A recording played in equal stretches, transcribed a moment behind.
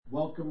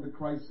Welcome to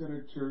Christ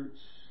Centered Church,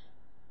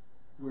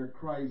 where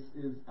Christ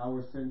is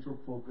our central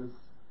focus.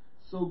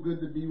 So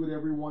good to be with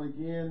everyone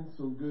again.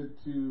 So good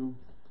to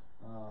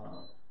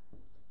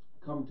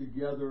come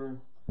together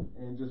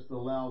and just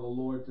allow the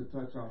Lord to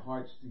touch our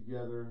hearts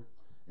together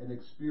and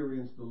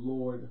experience the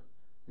Lord,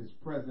 His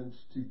presence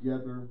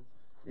together.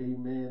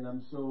 Amen.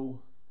 I'm so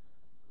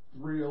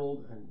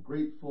thrilled and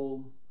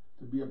grateful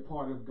to be a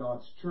part of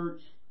God's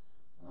church.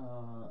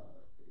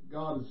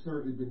 God has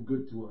certainly been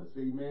good to us.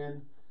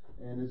 Amen.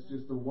 And it's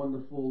just a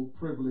wonderful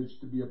privilege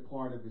to be a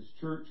part of His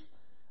church.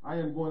 I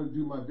am going to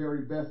do my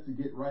very best to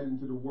get right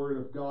into the Word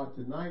of God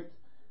tonight.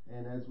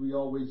 And as we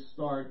always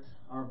start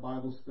our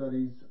Bible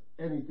studies,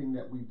 anything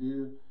that we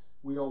do,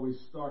 we always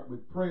start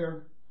with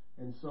prayer.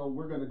 And so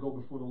we're going to go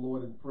before the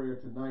Lord in prayer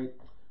tonight.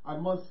 I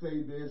must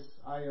say this,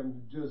 I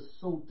am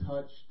just so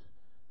touched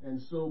and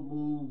so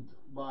moved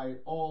by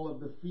all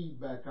of the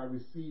feedback I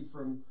receive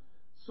from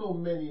so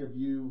many of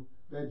you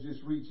that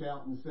just reach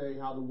out and say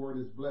how the Word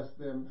has blessed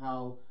them,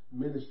 how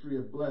ministry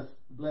have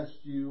blessed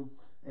you.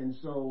 And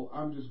so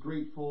I'm just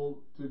grateful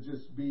to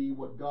just be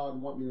what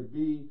God wants me to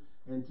be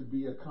and to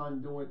be a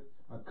conduit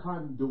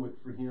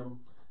for Him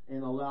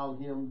and allow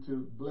Him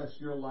to bless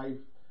your life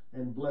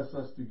and bless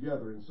us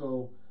together. And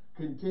so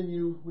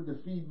continue with the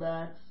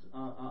feedbacks.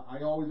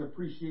 I always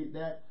appreciate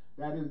that.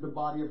 That is the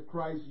body of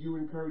Christ. You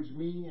encourage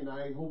me, and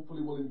I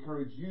hopefully will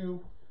encourage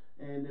you.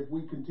 And if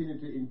we continue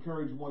to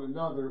encourage one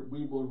another,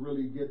 we will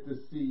really get to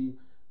see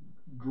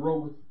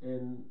growth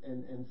and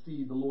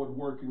see the Lord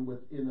working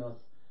within us.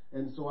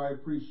 And so I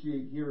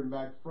appreciate hearing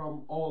back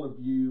from all of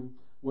you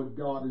what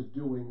God is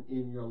doing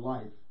in your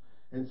life.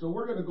 And so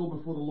we're going to go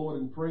before the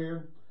Lord in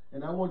prayer.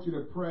 And I want you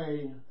to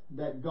pray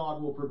that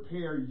God will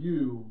prepare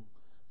you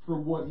for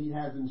what He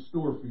has in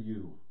store for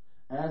you.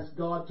 Ask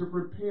God to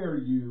prepare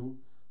you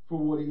for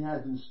what He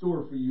has in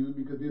store for you,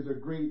 because there's a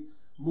great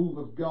move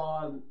of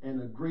God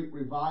and a great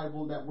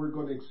revival that we're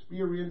going to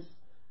experience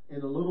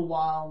in a little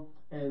while,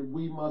 and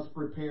we must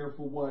prepare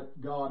for what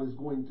God is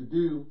going to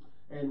do.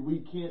 And we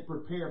can't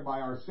prepare by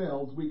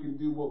ourselves. We can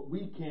do what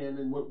we can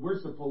and what we're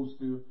supposed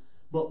to,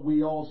 but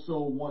we also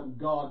want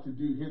God to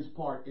do His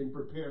part in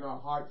preparing our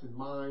hearts and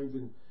minds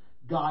and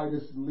guide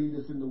us and lead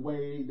us in the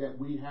way that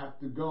we have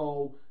to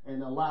go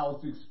and allow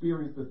us to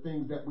experience the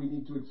things that we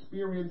need to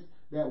experience,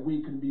 that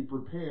we can be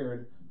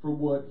prepared for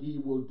what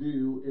He will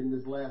do in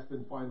this last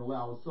and final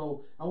hour.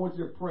 So I want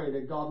you to pray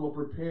that God will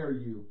prepare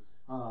you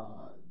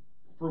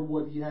for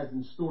what He has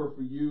in store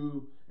for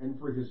you and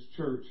for His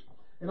church.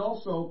 And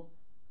also,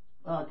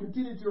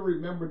 continue to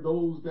remember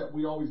those that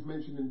we always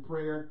mention in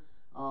prayer,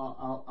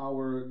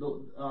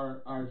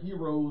 our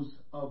heroes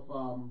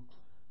of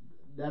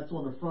that's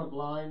on the front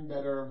line,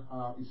 that are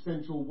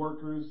essential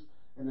workers,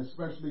 and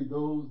especially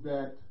those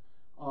that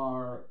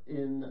are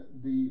in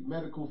the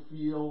medical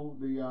field,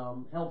 the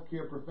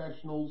healthcare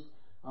professionals.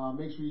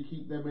 Make sure you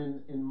keep them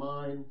in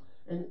mind,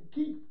 and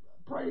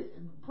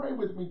pray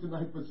with me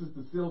tonight for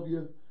Sister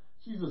Sylvia.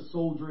 She's a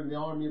soldier in the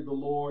army of the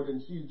Lord,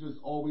 and she's just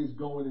always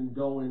going and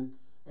going.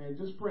 And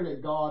just pray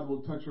that God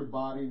will touch her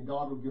body and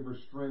God will give her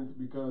strength,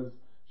 because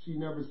she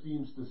never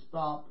seems to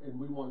stop. And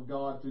we want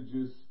God to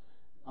just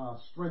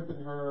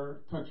strengthen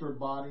her, touch her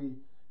body,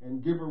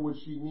 and give her what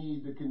she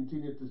needs to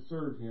continue to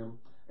serve Him.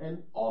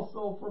 And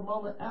also for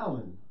Mama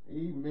Allen.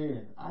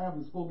 Amen. I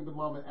haven't spoken to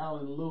Mama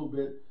Allen in a little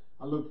bit.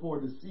 I look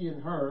forward to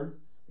seeing her.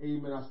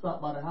 Amen. I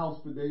stopped by the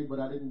house today, but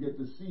I didn't get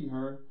to see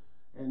her.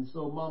 And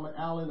so, Mama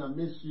Allen, I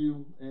miss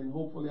you, and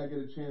hopefully I get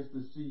a chance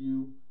to see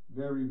you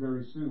very,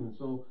 very soon.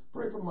 So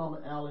pray for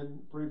Mama Allen,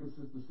 pray for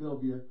Sister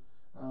Sylvia,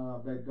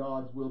 that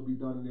God's will be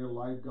done in their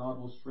life. God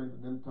will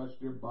strengthen them, touch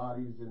their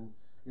bodies, and,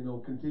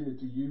 continue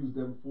to use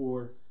them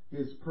for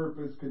His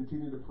purpose.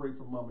 Continue to pray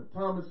for Mama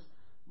Thomas.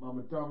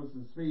 Mama Thomas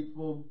is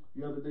faithful.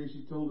 The other day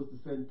she told us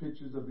to send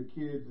pictures of the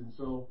kids, and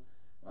so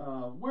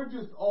we're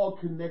just all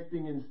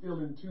connecting and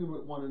still in tune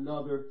with one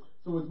another.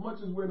 So as much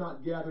as we're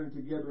not gathering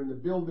together in the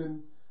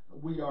building,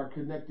 we are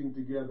connecting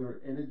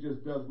together, and it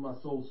just does my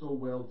soul so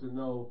well to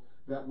know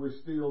that we're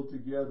still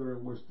together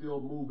and we're still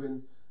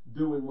moving,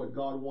 doing what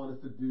God wants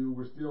us to do.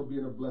 We're still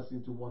being a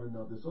blessing to one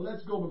another. So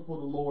let's go before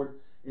the Lord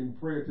in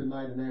prayer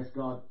tonight and ask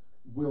God's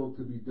will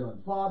to be done.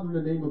 Father, in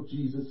the name of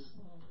Jesus,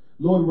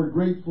 Lord, we're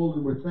grateful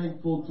and we're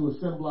thankful to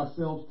assemble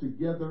ourselves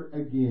together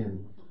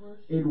again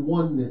in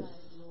oneness,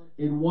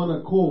 in one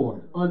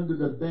accord, under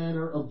the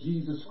banner of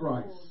Jesus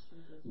Christ.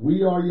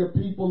 We are your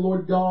people,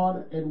 Lord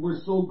God, and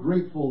we're so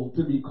grateful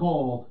to be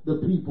called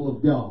the people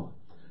of God.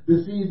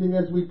 This evening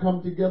as we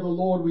come together,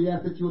 Lord, we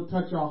ask that you'll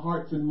touch our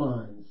hearts and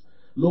minds.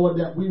 Lord,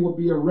 that we will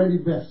be a ready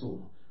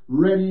vessel,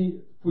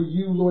 ready for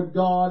you, Lord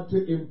God,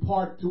 to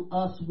impart to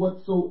us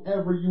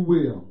whatsoever you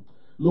will.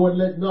 Lord,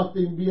 let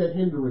nothing be a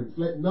hindrance.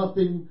 Let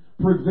nothing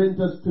prevent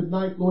us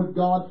tonight, Lord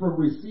God, from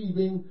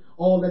receiving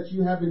all that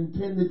you have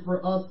intended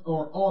for us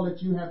or all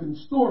that you have in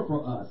store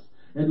for us.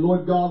 And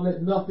Lord God,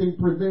 let nothing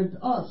prevent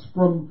us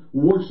from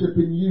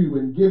worshiping you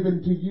and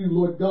giving to you,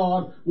 Lord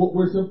God, what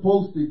we're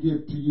supposed to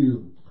give to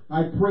you.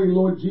 I pray,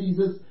 Lord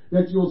Jesus,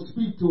 that you'll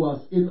speak to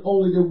us in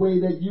only the way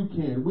that you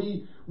can.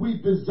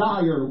 We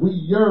desire, we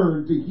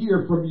yearn to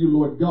hear from you,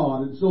 Lord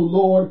God. And so,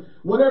 Lord,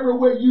 whatever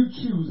way you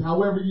choose,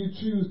 however you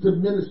choose to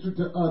minister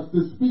to us,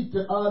 to speak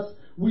to us,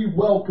 we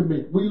welcome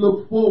it. We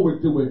look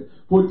forward to it.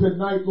 For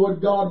tonight,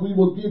 Lord God, we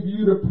will give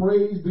you the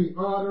praise, the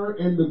honor,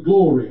 and the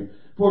glory.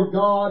 For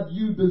God,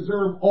 you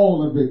deserve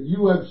all of it.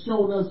 You have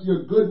shown us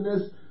your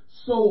goodness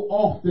so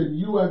often.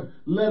 You have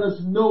let us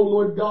know,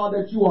 Lord God,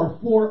 that you are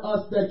for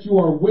us, that you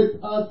are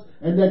with us,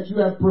 and that you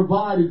have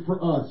provided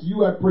for us.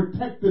 You have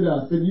protected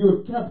us, and you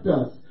have kept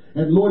us.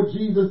 And Lord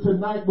Jesus,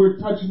 tonight we're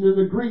touching and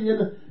agreeing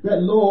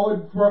that,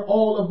 Lord, for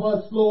all of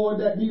us,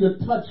 Lord, that need a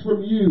touch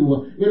from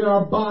you in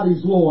our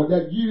bodies, Lord,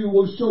 that you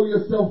will show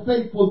yourself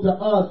faithful to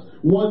us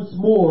once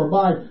more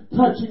by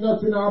touching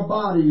us in our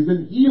bodies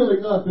and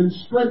healing us and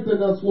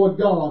strengthening us, Lord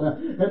God.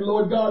 And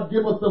Lord God,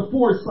 give us the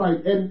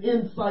foresight and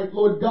insight,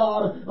 Lord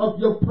God, of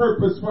your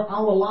purpose for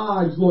our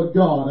lives, Lord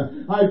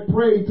God. I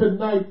pray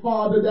tonight,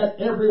 Father, that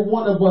every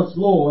one of us,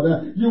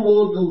 Lord, you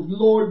will,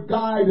 Lord,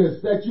 guide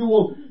us, that you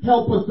will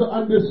help us to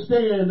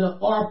understand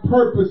our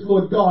purpose,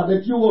 Lord God,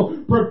 that you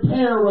will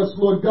prepare us,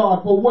 Lord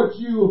God, for what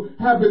you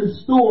have in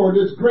store,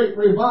 this great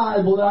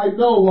revival that I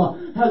know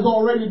has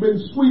already been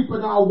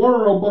sweeping our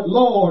world. But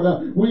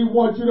Lord, we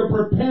want you to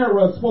prepare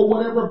us for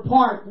whatever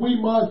part we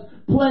must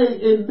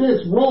play in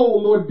this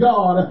role, Lord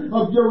God,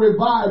 of your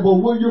revival.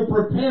 Will you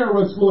prepare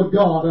us, Lord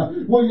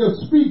God? Will you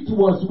speak to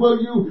us? Will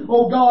you,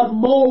 oh God,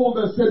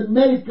 mold us and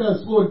make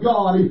us, Lord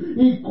God,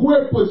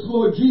 equip us,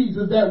 Lord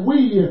Jesus, that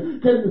we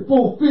can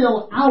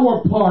fulfill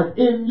our part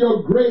in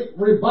your great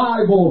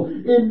revival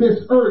in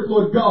this earth,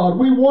 Lord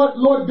God. We want,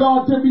 Lord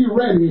God, to be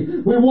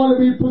ready. We want to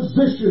be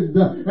positioned,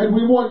 and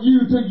we want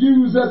you to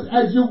use us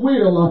as you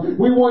will.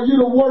 We want you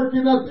to work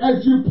in us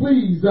as you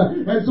please.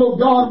 And so,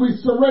 God, we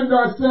surrender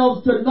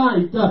ourselves tonight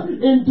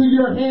into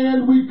your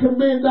hand. We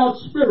commend our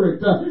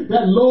spirit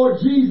that,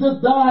 Lord Jesus,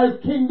 thy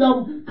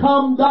kingdom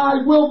come,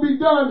 thy will be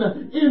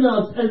done in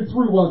us and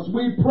through us.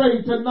 We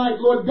pray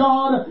tonight, Lord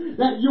God,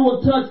 that you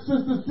will touch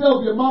Sister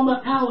Sylvia,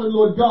 Mama Allen,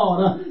 Lord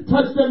God.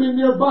 Touch them in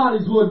their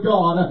bodies, Lord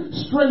God.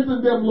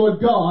 Strengthen them,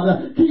 Lord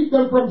God. Keep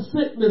them from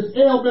sickness,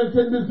 ailments,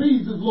 and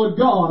diseases, Lord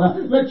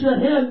God. Let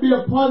your hand be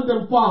upon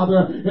them,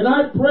 Father. And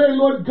I pray,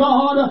 Lord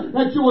God,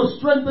 that you will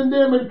strengthen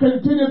them and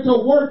continue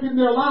to work in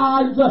their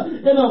lives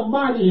in a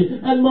mighty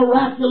and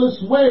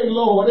miraculous way,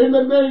 Lord. In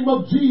the name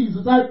of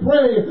Jesus, I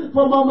pray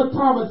for Mama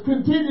Thomas.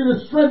 Continue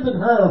to strengthen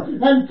her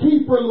and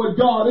keep her, Lord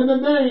God. In the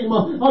name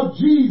of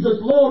Jesus,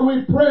 Lord,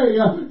 we pray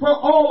for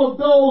all of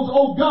those,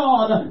 oh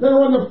God, that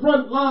are on the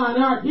front line,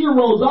 our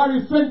heroes, our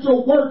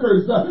essential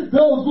workers,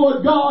 those,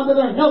 Lord God, that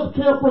are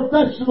healthcare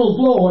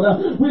professionals, Lord.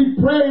 We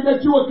pray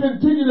that you will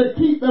continue to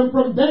keep them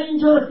from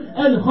danger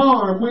and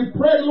harm. We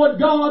pray, Lord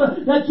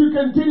God, that you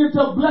continue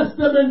to bless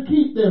them and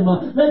keep them.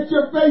 Let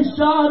your face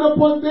shine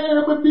upon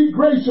them and be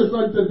gracious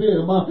unto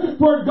them.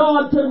 For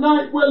God,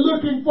 tonight we're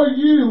looking for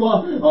you,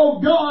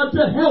 oh God,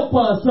 to help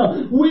us.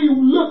 We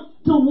look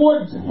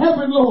towards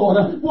heaven, Lord,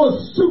 for a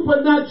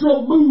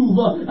supernatural move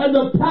and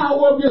the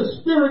power of your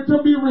spirit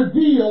to be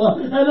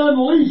revealed and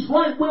unleashed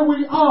right where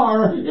we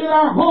are in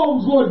our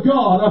homes, Lord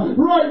God,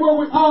 right where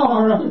we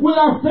are with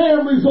our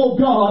families, oh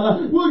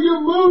God. Will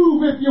you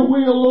move, if you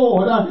will,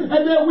 Lord,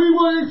 and that we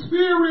will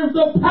experience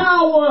the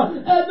power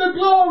and the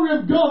glory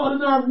of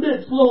God in our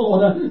midst,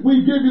 Lord.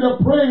 We give you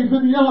the praise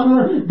and the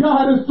honor.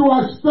 Guide us through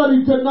our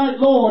study tonight,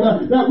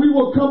 Lord, that we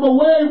will come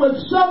away with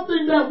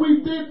something that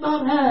we did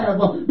not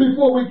have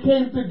before we came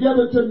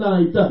together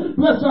tonight.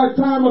 Bless our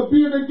time of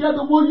being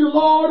together, will you,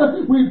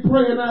 Lord? We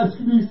pray and ask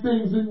these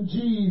things in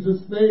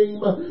Jesus'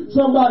 name.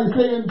 Somebody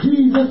say, in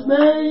Jesus'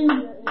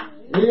 name.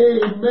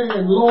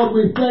 Amen. Lord,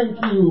 we thank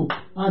you.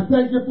 I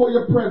thank you for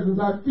your presence.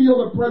 I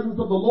feel the presence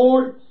of the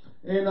Lord,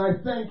 and I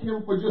thank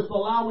him for just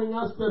allowing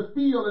us to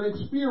feel and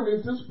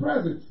experience his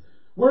presence.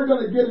 We're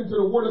going to get into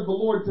the word of the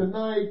Lord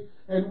tonight,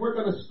 and we're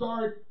going to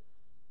start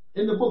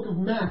in the book of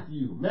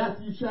Matthew.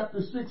 Matthew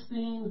chapter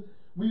 16.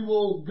 We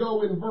will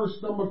go in verse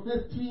number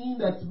 15.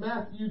 That's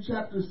Matthew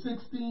chapter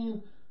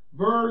 16,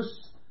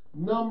 verse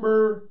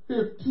number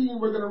 15.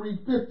 We're going to read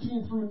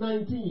 15 through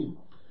 19.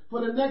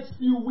 For the next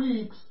few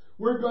weeks,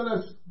 we're going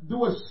to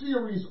do a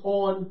series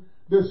on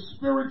the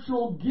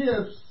spiritual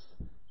gifts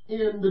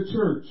in the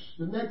church.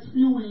 The next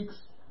few weeks,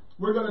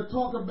 we're going to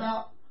talk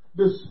about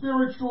the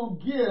spiritual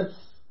gifts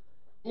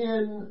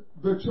in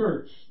the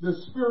church. The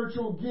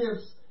spiritual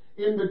gifts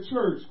in the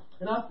church.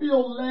 And I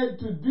feel led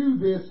to do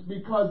this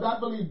because I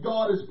believe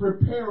God is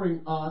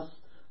preparing us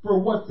for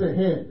what's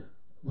ahead.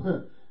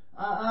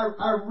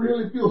 I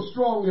really feel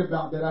strongly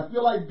about that. I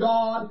feel like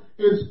God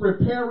is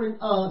preparing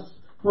us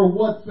for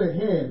what's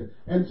ahead.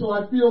 And so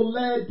I feel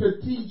led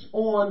to teach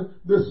on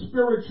the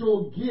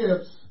spiritual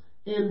gifts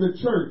in the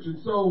church.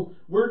 And so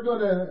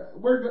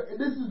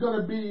this is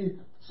going to be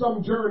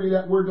some journey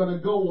that we're going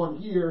to go on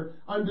here,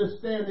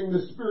 understanding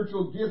the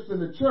spiritual gifts in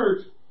the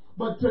church.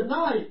 But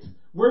tonight,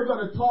 we're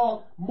going to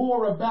talk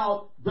more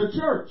about the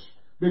church,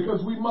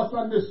 because we must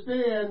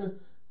understand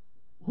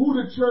who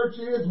the church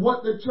is,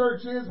 what the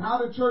church is,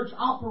 how the church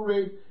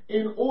operates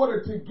in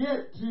order to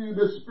get to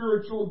the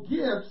spiritual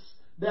gifts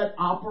that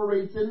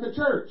operates in the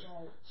church.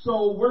 Right.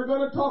 So we're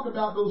going to talk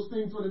about those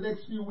things for the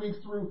next few weeks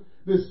through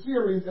this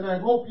series, and I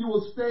hope you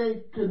will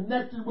stay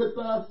connected with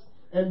us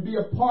and be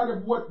a part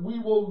of what we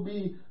will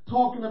be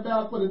talking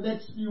about for the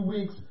next few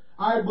weeks.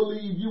 I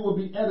believe you will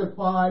be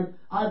edified.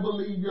 I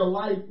believe your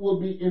life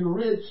will be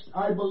enriched.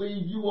 I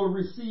believe you will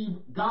receive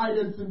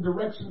guidance and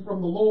direction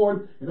from the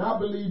Lord. And I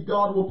believe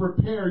God will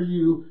prepare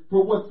you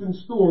for what's in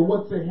store,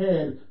 what's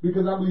ahead,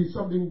 because I believe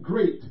something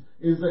great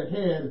is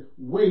ahead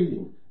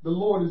waiting. The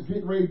Lord is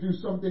getting ready to do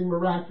something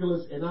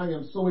miraculous, and I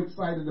am so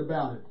excited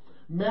about it.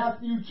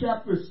 Matthew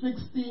chapter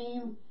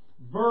 16,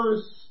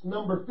 verse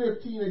number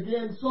 15.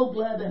 Again, so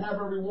glad to have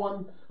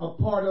everyone a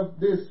part of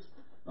this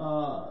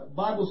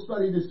Bible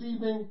study this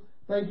evening.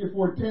 Thank you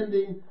for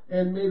attending,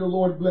 and may the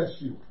Lord bless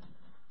you.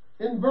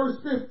 In verse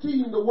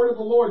 15, the word of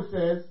the Lord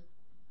says,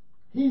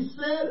 He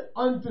said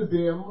unto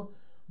them,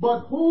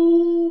 But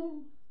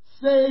whom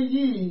say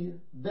ye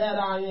that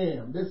I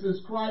am? This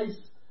is Christ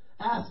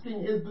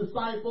asking his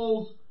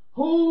disciples,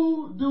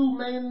 Who do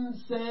men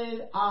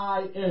say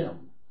I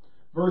am?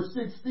 Verse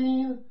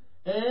 16,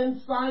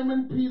 And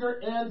Simon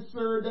Peter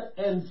answered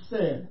and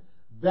said,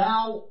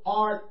 Thou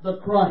art the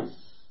Christ.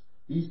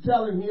 He's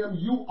telling him,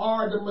 You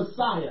are the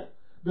Messiah,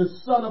 the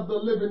Son of the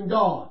living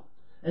God.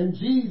 And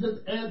Jesus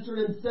answered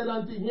and said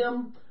unto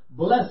him,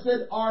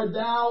 Blessed art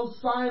thou,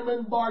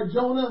 Simon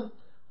Bar-Jonah,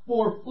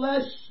 for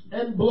flesh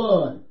and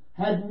blood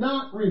had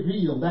not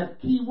revealed. That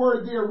key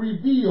word there,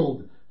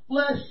 revealed.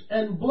 Flesh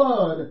and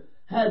blood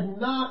had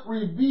not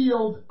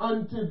revealed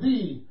unto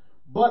thee,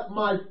 but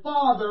my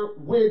Father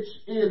which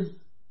is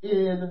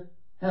in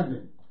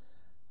heaven.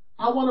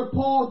 I want to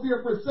pause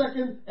there for a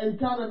second and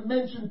kind of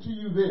mention to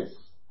you this.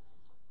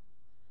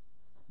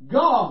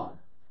 God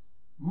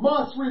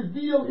must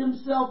reveal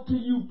himself to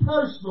you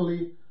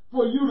personally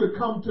for you to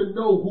come to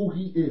know who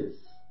he is.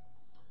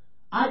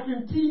 I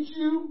can teach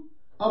you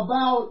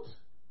about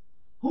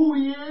who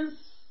he is.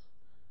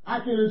 I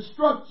can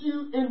instruct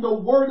you in the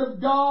Word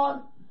of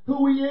God,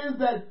 who he is,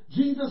 that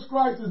Jesus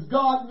Christ is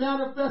God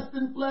manifest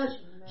in flesh.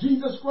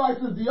 Jesus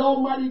Christ is the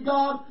Almighty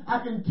God.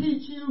 I can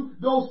teach you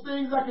those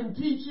things. I can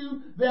teach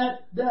you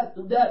that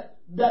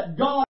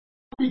God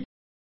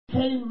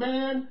became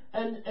man,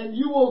 and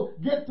you will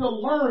get to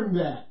learn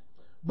that.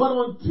 But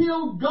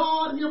until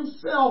God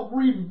himself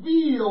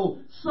reveals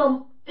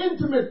some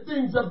intimate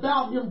things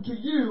about him to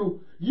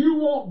you, you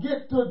won't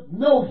get to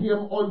know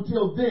him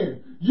until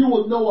then. You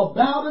will know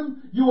about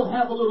him. You will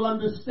have a little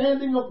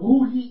understanding of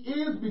who he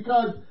is,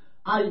 because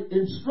I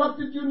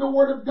instructed you in the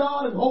Word of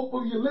God, and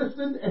hopefully you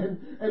listened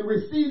and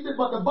received it.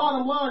 But the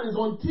bottom line is,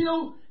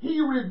 until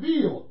he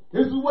revealed,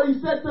 this is what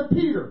he said to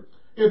Peter.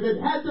 If it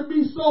had to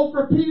be so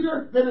for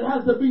Peter, then it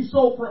has to be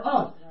so for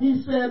us.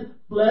 He said,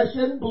 Flesh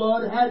and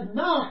blood had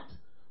not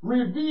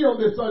revealed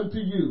this unto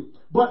you,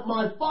 but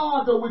my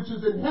Father which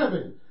is in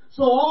heaven.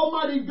 So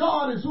Almighty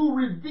God is who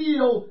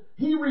revealed.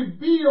 He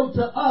revealed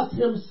to us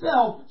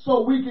himself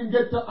so we can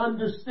get to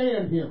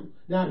understand him.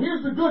 Now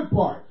here's the good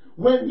part.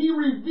 When he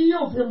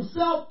reveals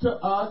himself to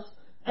us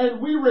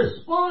and we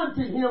respond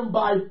to him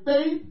by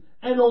faith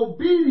and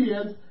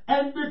obedience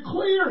and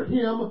declare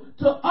him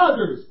to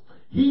others,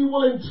 he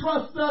will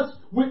entrust us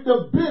with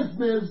the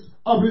business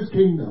of his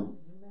kingdom.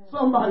 Amen.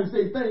 Somebody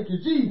say, Thank you,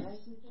 Jesus.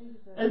 Thank you,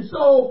 Jesus. And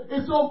so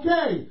it's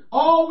okay.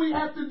 All we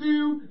have to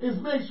do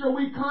is make sure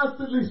we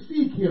constantly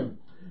seek him.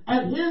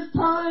 At his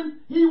time,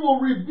 he will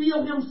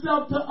reveal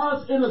himself to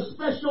us in a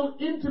special,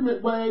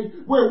 intimate way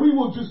where we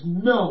will just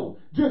know.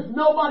 Just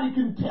nobody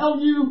can tell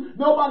you.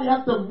 Nobody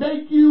has to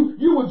make you.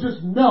 You will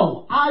just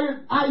know.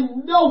 I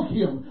know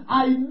him.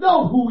 I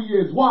know who he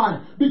is.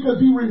 Why? Because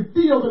he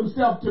revealed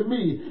himself to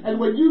me. And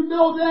when you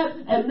know that,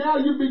 and now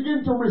you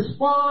begin to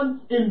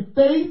respond in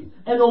faith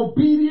and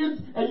obedience,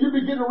 and you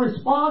begin to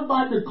respond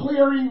by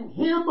declaring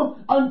him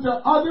unto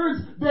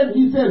others, then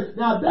he says,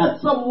 now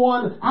that's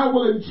someone I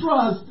will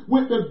entrust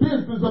with the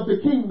business of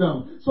the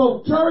kingdom.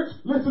 So church,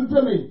 listen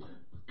to me.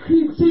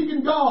 Keep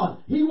seeking God.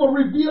 He will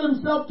reveal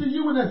himself to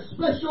you in a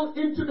special,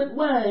 intimate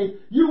way.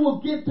 You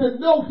will get to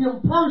know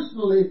him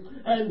personally,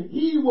 and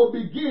he will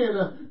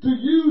begin to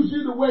use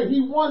you the way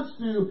he wants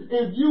to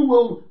if you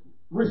will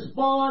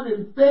respond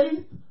in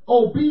faith,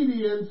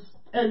 obedience,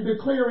 and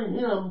declaring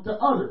him to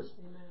others.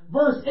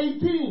 Verse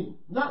 18,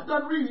 not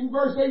done reading,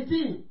 verse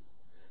 18.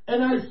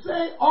 And I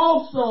say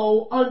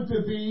also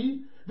unto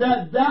thee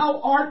that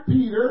thou art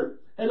Peter,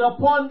 and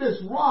upon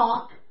this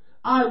rock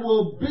I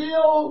will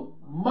build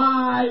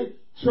my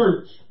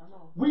church.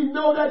 We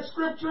know that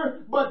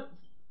scripture, but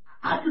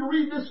I can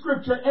read this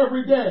scripture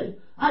every day.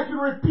 I can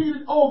repeat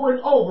it over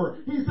and over.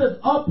 He says,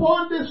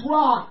 upon this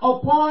rock,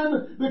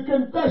 upon the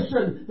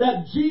confession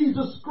that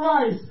Jesus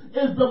Christ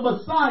is the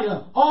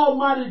Messiah,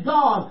 Almighty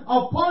God,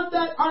 upon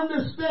that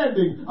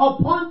understanding,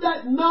 upon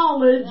that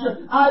knowledge,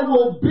 I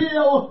will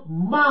build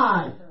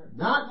my,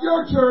 not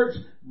your church,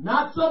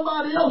 not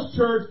somebody else's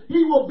church.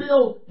 He will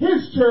build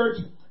his church,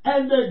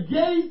 and the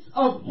gates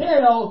of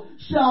hell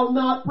shall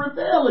not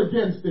prevail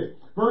against it.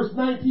 Verse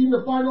 19,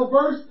 the final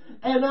verse,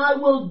 and I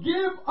will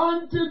give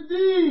unto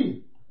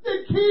thee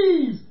The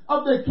keys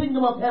of the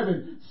kingdom of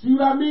heaven. See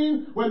what I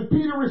mean? When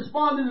Peter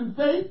responded in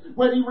faith,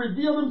 when he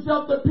revealed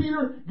himself to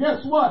Peter,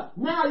 guess what?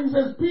 Now he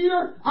says,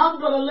 Peter, I'm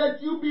going to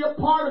let you be a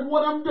part of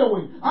what I'm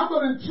doing. I'm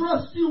going to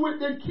trust you with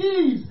the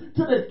keys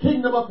to the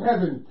kingdom of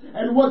heaven.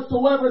 And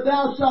whatsoever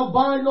thou shalt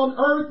bind on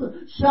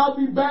earth shall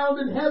be bound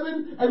in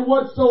heaven, and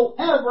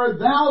whatsoever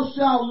thou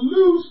shalt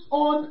loose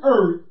on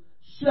earth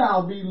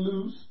shall be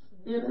loosed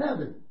in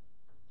heaven.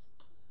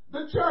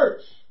 The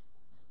church.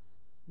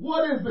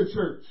 What is the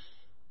church?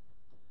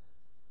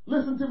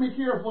 Listen to me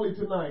carefully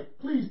tonight.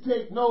 Please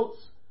take notes.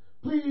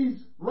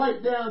 Please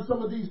write down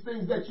some of these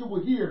things that you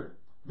will hear.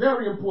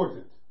 Very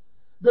important.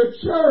 The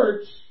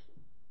church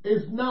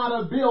is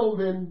not a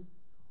building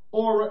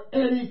or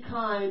any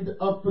kind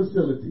of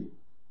facility.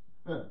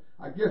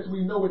 I guess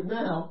we know it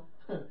now.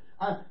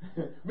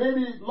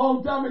 Maybe a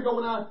long time ago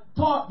when I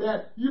taught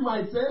that, you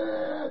might say,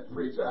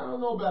 preacher, I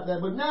don't know about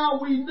that. But now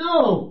we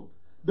know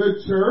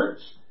the church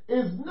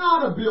is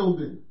not a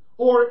building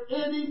or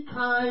any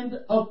kind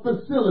of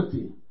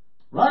facility.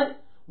 Right?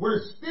 We're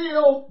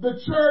still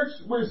the church.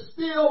 We're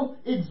still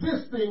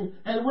existing,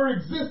 and we're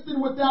existing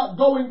without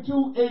going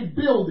to a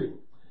building.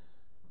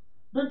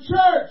 The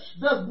church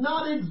does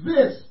not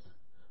exist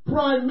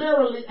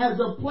primarily as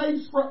a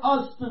place for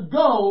us to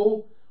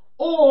go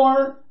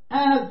or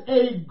as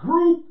a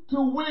group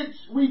to which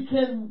we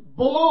can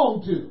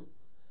belong to.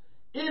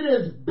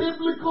 It is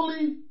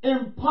biblically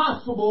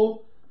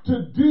impossible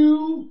to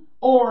do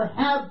or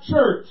have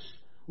church.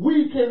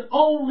 We can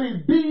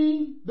only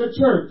be the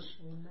church.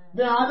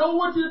 Now, I don't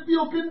want you to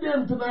feel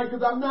condemned tonight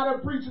because I'm not a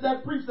preacher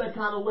that preaches that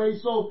kind of way,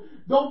 so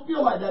don't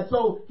feel like that.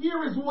 So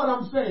here is what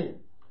I'm saying.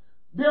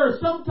 There are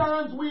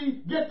sometimes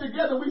we get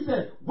together, we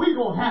say, we're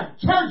going to have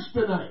church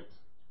tonight.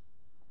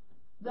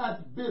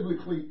 That's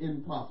biblically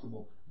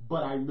impossible,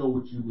 but I know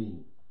what you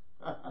mean.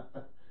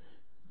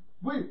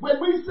 When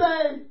we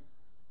say,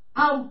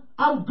 I'm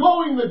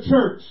going to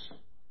church,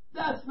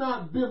 that's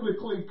not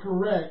biblically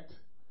correct,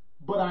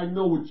 but I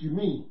know what you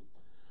mean.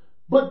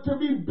 But to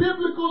be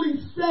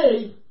biblically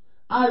safe,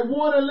 I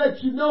want to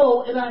let you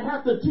know, and I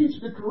have to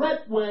teach the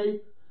correct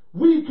way,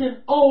 we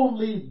can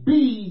only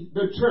be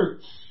the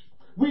church.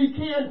 We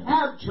can't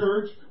have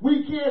church.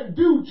 We can't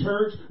do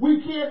church.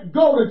 We can't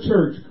go to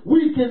church.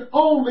 We can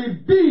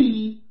only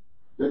be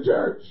the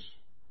church.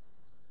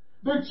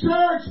 The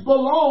church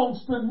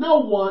belongs to no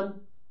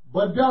one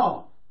but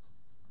God.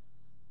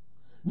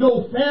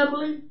 No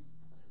family,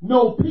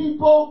 no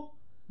people,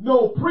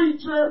 no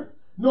preacher,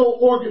 no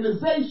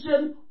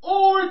organization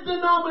or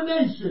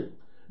denomination.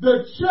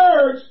 The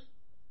church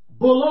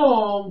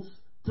belongs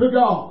to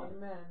God.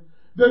 Amen.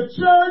 The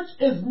church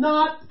is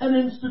not an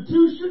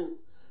institution.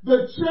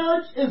 The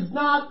church is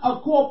not a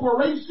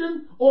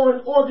corporation or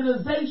an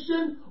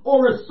organization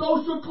or a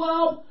social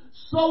club,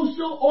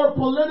 social or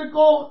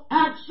political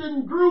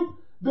action group.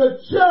 The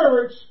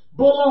church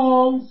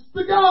belongs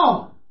to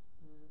God.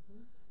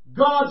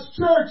 God's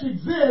church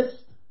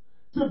exists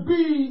to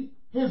be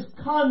His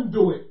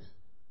conduit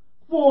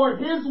for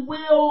His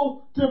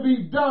will to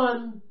be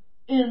done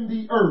in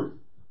the earth.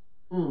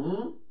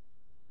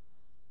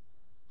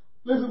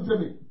 Listen to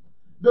me.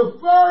 The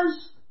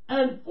first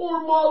and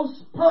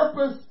foremost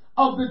purpose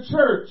of the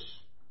church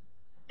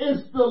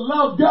is to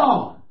love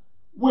God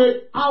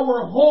with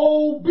our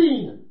whole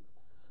being,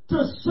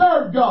 to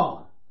serve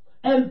God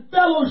and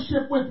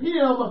fellowship with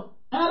Him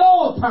at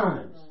all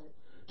times,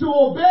 to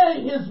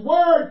obey His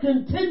word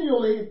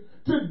continually,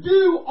 to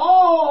do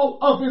all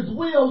of His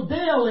will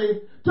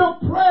daily, to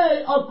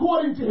pray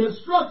according to His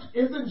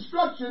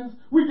instructions.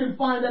 We can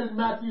find that in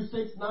Matthew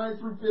 6, 9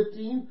 through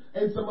 15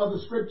 and some other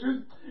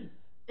scriptures.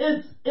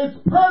 Its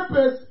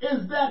purpose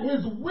is that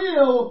His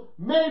will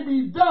may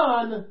be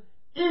done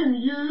in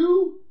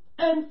you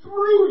and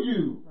through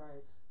you.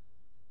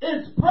 Right.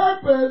 Its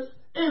purpose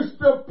is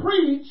to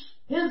preach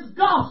His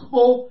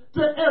gospel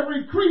to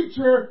every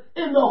creature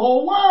in the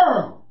whole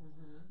world.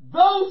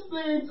 Those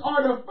things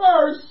are the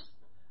first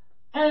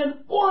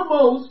and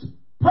foremost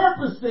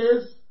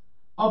purposes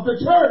of the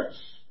church.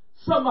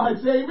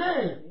 Somebody say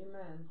amen.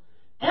 Amen.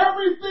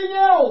 Everything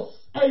else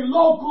a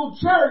local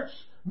church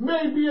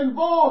may be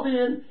involved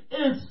in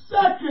is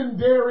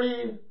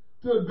secondary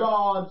to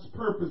God's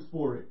purpose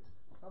for it.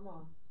 Come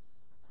on.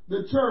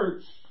 The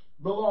church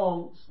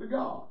belongs to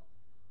God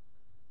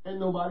and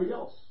nobody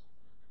else.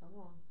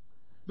 Come on.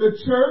 The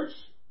church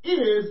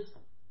is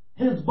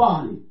His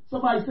body.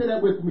 Somebody say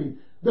that with me.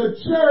 The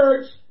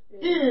church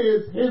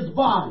is His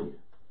body.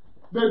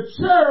 The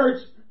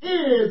church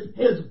is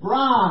His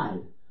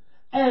bride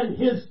and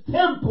His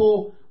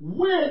temple,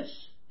 which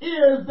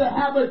is the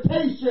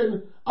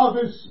habitation of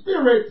His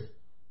Spirit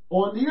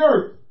on the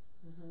earth.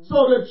 So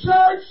the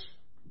church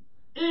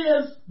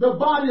is the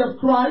body of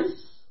Christ.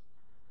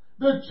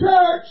 The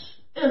church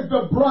is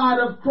the bride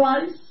of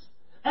Christ.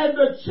 And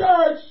the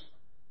church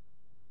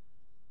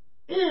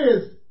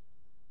is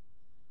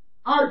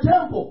our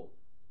temple,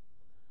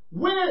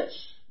 which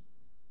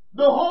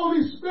the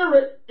Holy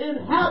Spirit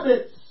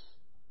inhabits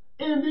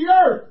in the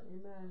earth.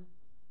 Amen.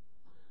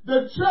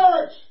 The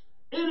church,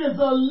 it is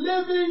a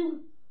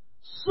living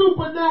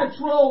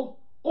supernatural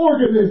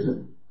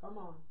organism. Come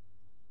on.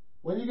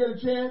 When you get a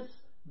chance,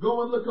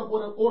 go and look up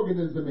what an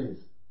organism is.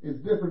 It's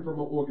different from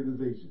an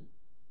organization.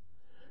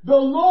 The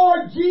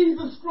Lord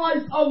Jesus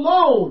Christ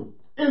alone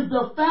is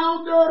the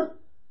founder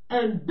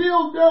and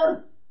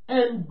builder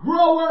and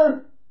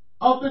grower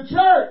of the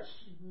church.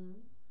 Mm-hmm.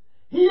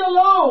 He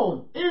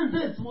alone is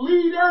its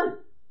leader,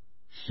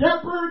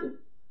 shepherd,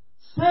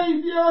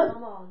 Savior,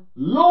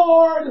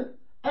 Lord,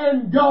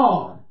 and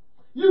God.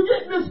 You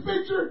get this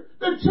picture?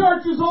 The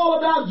church is all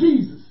about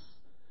Jesus.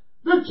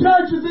 The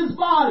church is his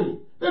body.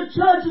 The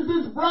church is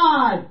his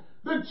bride.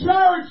 The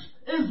church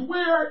is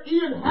where he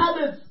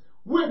inhabits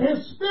with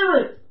his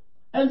spirit.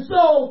 And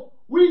so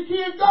we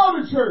can't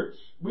go to church.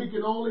 We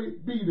can only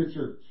be the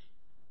church.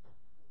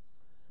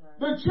 Right.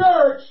 The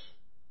church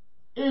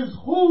is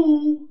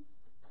who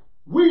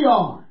we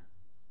are.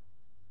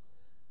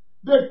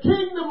 The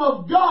kingdom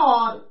of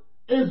God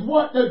is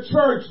what the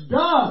church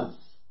does.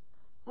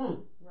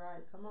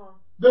 Right, come on.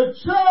 The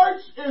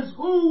church is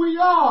who we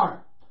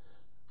are.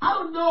 I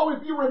don't know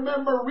if you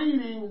remember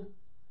reading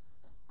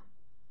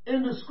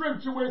in the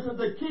scripture where it says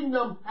the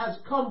kingdom has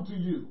come to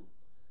you.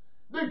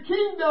 The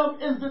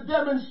kingdom is the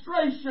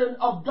demonstration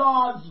of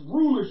God's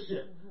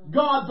rulership,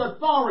 God's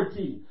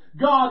authority,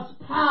 God's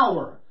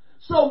power.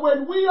 So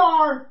when we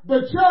are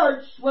the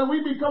church, when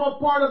we become a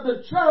part of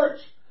the church,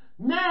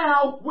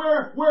 now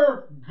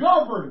we're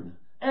governed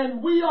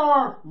and we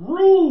are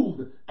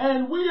ruled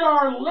and we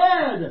are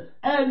led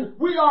and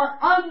we are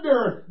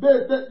under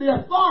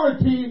the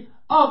authority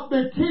of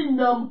the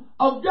kingdom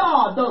of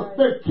God.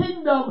 The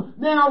kingdom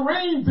now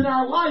reigns in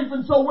our life,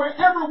 and so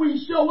wherever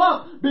we show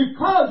up,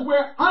 because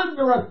we're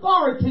under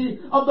authority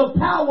of the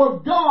power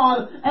of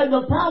God and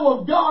the power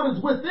of God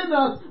is within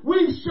us,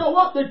 we show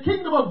up, the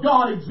kingdom of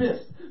God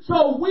exists.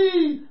 So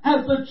we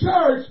as the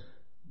church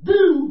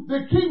do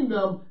the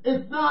kingdom.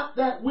 It's not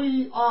that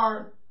we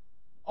are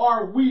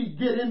or we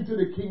get into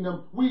the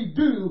kingdom. We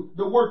do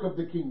the work of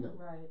the kingdom.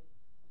 Right.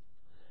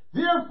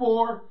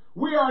 Therefore,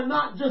 we are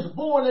not just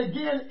born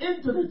again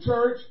into the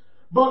church,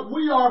 but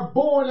we are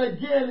born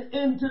again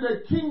into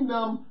the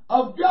kingdom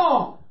of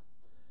God.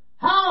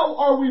 How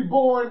are we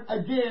born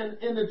again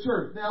in the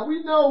church? Now,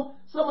 we know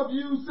some of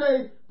you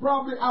say,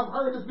 probably I've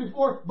heard this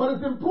before, but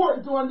it's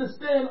important to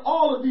understand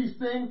all of these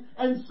things.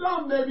 And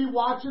some may be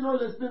watching or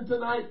listening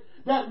tonight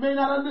that may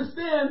not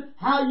understand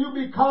how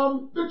you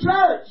become the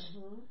church,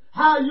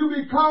 how you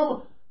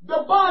become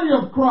the body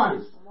of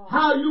Christ,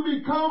 how you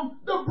become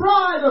the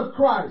bride of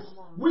Christ.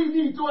 We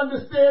need to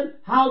understand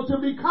how to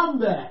become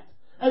that.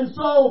 And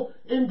so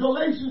in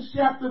Galatians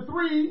chapter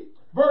 3,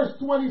 verse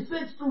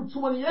 26 through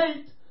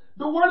 28,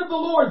 the word of the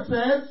Lord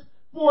says,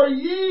 "For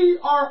ye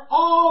are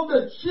all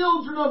the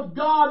children of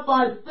God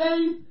by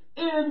faith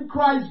in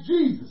Christ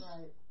Jesus.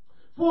 Right.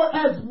 For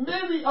as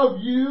many of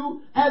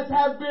you as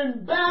have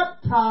been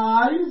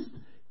baptized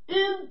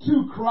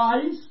into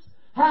Christ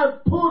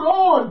have put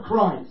on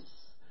Christ.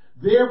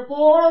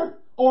 Therefore,"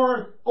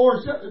 or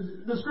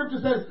the scripture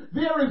says,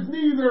 "there is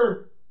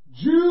neither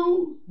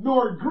Jew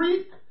nor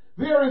Greek,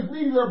 there is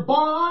neither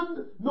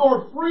bond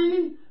nor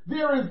free,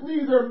 there is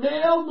neither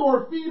male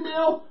nor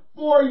female,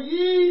 for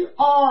ye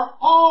are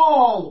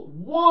all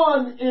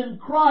one in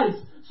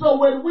Christ." So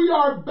when we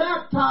are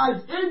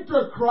baptized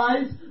into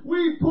Christ,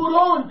 we put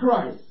on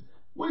Christ.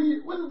 What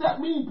does that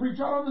mean,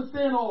 preacher? I don't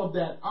understand all of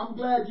that. I'm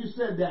glad you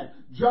said that.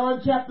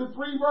 John chapter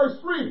 3, verse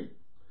 3.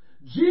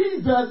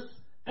 Jesus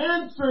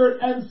answered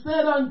and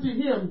said unto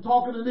him,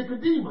 talking to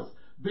Nicodemus,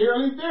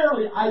 "Verily,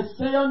 verily, I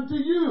say unto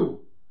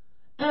you,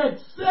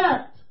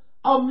 except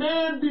a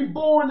man be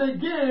born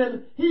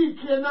again, he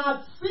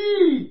cannot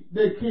see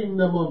the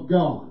kingdom of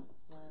God."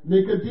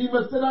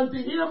 Nicodemus said unto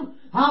him,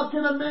 "How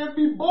can a man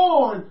be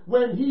born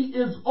when he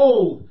is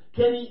old?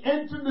 Can he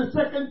enter the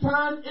second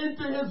time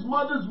into his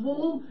mother's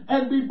womb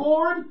and be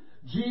born?"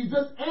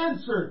 Jesus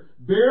answered,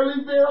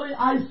 "Verily, verily,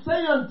 I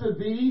say unto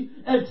thee,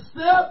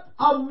 except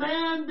a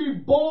man be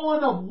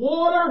born of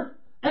water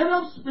and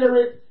of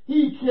spirit,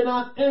 he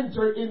cannot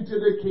enter into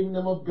the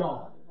kingdom of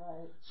God."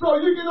 Right. So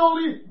you can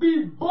only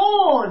be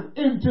born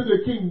into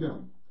the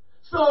kingdom.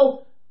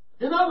 So,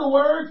 in other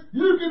words,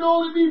 you can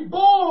only be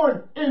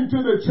born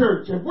into the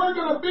church. If we're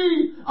going to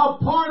be a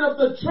part of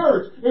the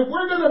church, if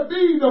we're going to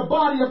be the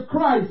body of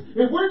Christ,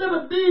 if we're going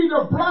to be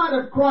the bride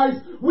of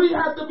Christ, we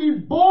have to be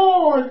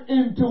born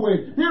into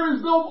it. There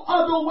is no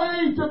other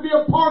way to be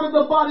a part of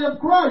the body of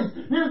Christ.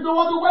 There's no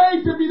other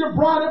way to be the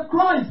bride of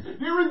Christ.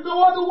 There is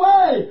no other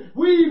way.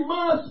 We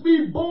must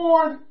be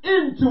born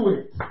into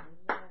it.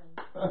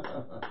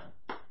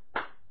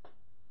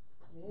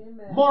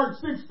 Amen. Mark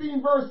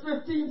 16 verse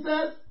 15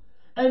 says,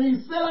 "And he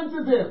said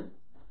unto them,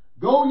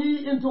 Go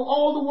ye into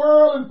all the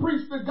world and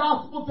preach the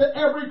gospel to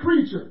every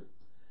creature.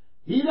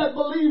 He that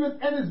believeth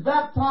and is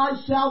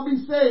baptized shall be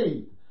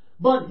saved,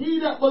 but he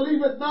that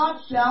believeth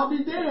not shall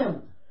be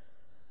damned."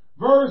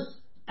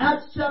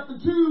 Acts chapter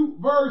 2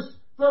 verse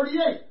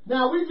 38.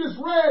 Now we just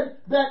read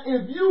that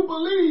if you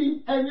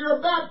believe and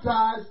you're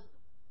baptized,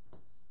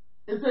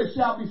 it says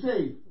shall be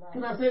saved. Right.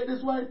 Can I say it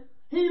this way?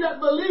 he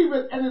that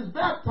believeth and is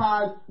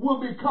baptized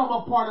will become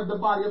a part of the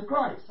body of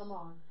Christ. Come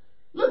on.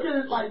 Look at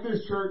it like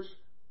this, church.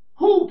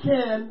 Who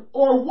can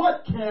or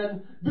what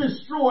can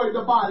destroy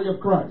the body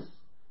of Christ?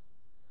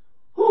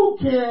 Who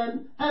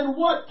can and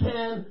what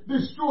can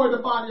destroy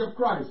the body of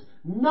Christ?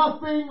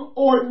 Nothing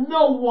or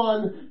no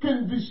one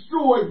can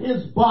destroy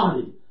his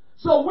body.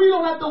 So we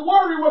don't have to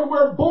worry when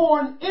we're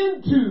born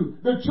into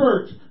the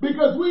church,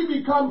 because we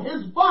become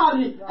his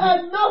body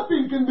and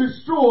nothing can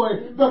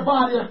destroy the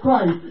body of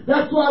Christ.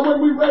 That's why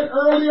when we read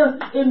earlier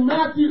in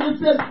Matthew,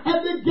 it says,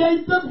 and the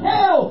gates of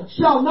hell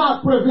shall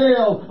not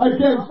prevail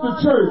against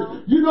the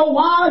church. You know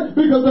why?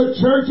 Because the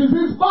church is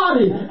his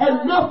body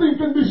and nothing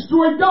can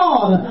destroy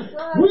God.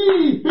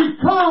 We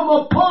become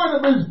a part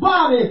of his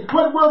body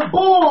when we're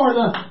born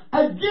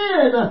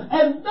again,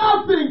 and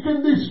nothing can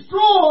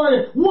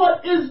destroy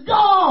what is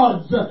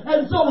God's.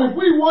 And so if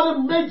we want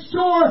to make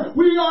sure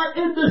we are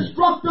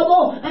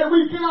indestructible and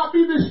we cannot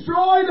be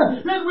destroyed,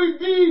 then we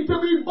need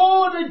to be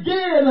born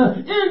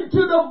again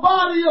into the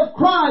body of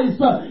Christ,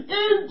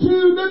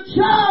 into the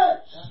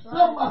church. Right.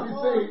 Somebody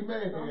say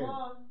amen. Come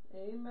on.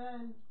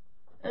 Amen.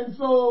 And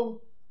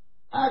so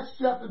Acts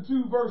chapter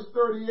 2 verse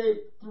 38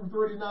 through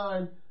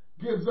 39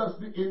 gives us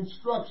the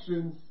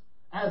instructions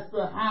as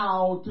to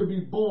how to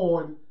be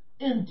born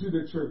into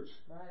the church.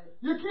 Right.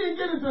 You can't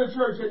get into the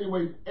church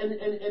anyway,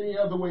 any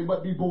other way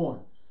but be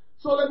born.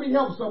 So let me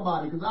help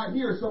somebody, because I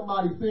hear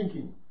somebody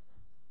thinking,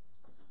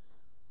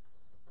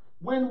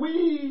 when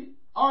we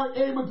are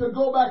able to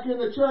go back in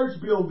the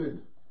church building,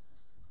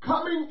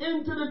 coming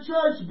into the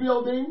church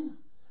building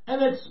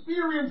and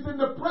experiencing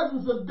the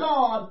presence of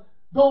God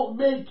don't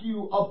make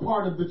you a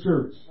part of the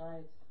church.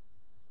 Right.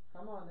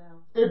 Come on now.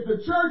 If the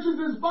church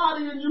is his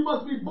body and you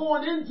must be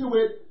born into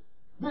it,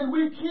 then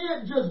we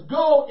can't just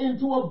go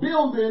into a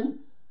building,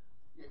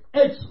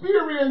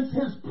 experience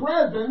his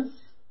presence,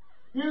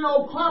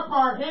 clap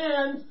our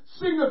hands,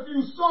 sing a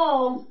few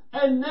songs,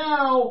 and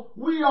now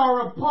we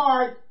are a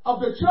part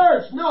of the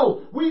church.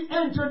 No, we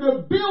enter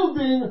the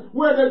building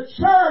where the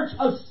church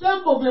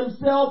assemble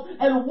themselves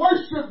and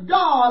worship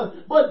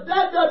God, but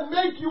that doesn't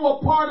make you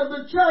a part of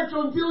the church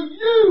until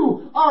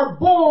you are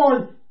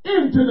born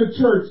into the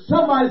church.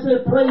 Somebody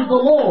say, praise the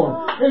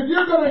Lord. If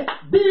you're going to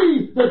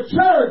be the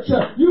church,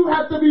 you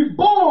have to be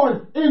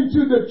born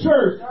into the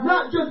church,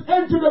 not just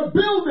enter the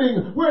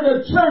building where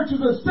the church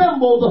is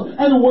assembled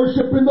and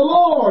worshiping the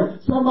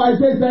Lord. Somebody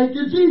say, thank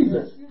you,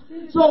 Jesus.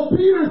 So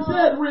Peter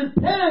said,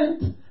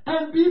 repent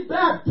and be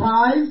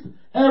baptized,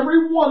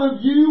 every one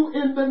of you,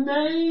 in the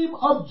name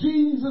of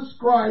Jesus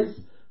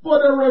Christ, for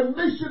the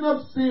remission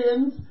of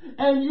sins,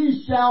 and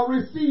ye shall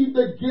receive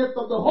the gift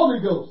of the Holy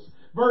Ghost.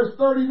 Verse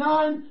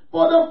 39,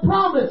 for the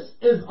promise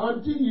is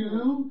unto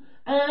you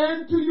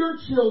and to your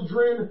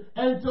children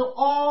and to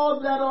all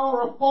that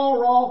are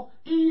afar off,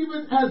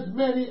 even as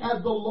many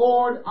as the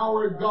Lord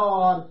our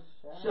God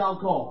shall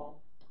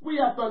call. We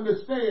have to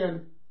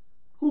understand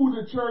who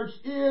the church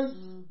is,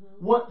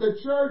 what the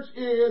church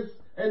is,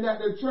 and that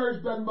the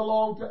church doesn't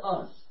belong to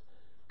us.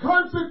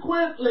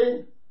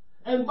 Consequently,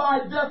 and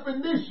by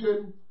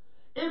definition,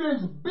 it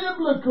is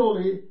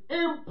biblically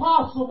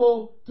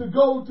impossible to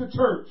go to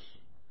church.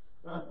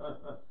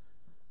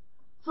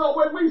 So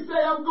when we say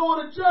I'm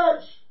going to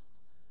church,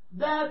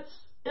 that's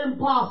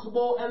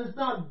impossible and it's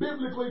not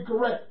biblically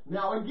correct.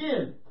 Now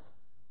again,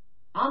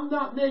 I'm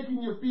not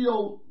making you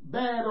feel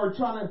bad or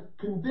trying to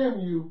condemn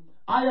you.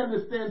 I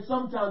understand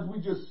sometimes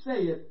we just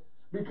say it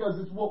because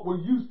it's what we're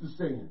used to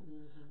saying.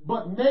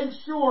 But make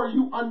sure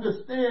you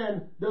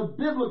understand the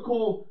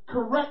biblical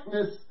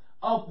correctness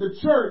of the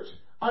church,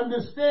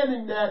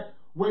 understanding that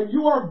when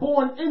you are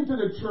born into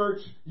the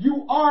church,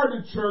 you are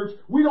the church.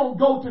 We don't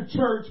go to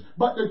church,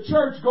 but the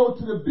church goes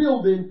to the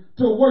building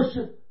to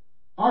worship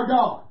our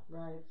God.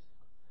 Right.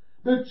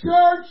 The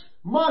church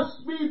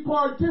must be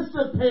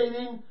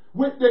participating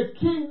with the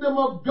kingdom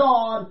of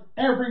God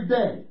every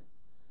day.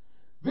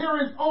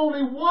 There is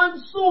only one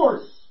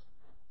source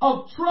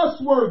of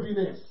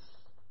trustworthiness,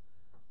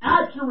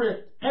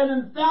 accurate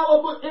and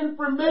infallible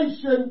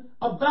information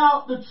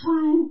about the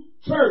true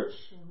church.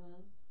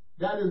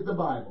 That is the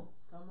Bible.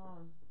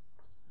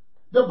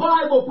 The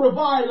Bible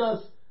provides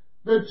us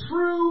the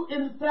true,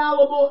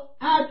 infallible,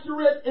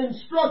 accurate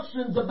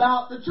instructions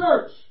about the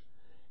church.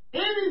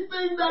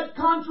 Anything that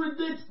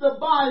contradicts the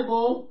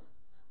Bible,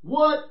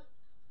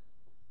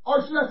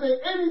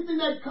 anything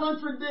that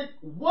contradicts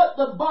what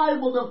the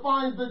Bible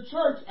defines the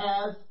church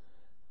as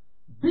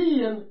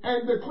being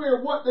and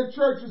declare what the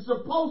church is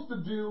supposed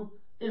to do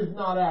is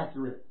not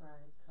accurate.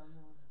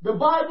 The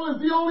Bible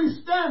is the only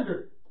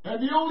standard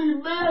and the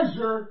only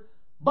measure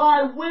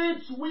by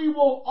which we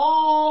will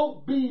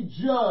all be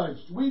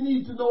judged. We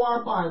need to know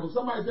our Bible.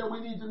 Somebody said we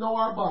need to know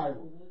our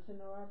Bible. We need to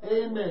know our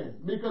Bible. Amen.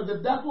 Because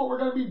if that's what we're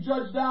going to be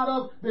judged out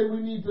of, then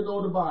we need to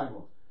know the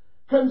Bible.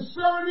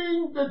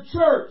 Concerning the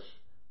church,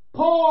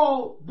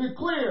 Paul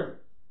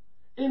declared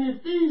in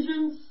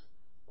Ephesians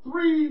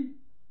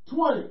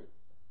 3:20.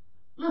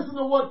 Listen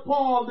to what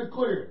Paul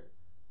declared.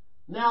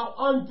 Now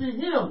unto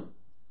him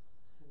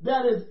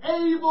that is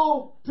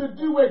able to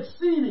do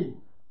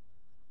exceeding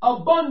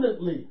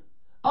abundantly,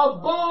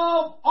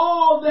 above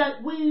all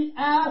that we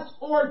ask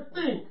or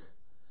think,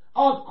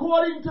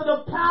 according to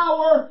the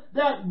power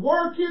that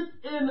worketh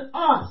in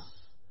us.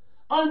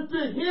 Unto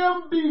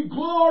him be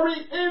glory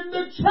in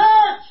the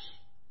church.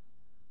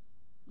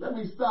 Let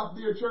me stop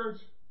there,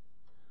 church.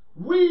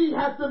 We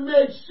have to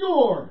make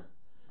sure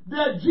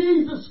that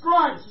Jesus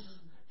Christ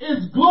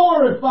is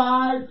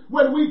glorified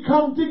when we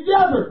come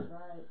together.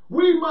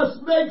 We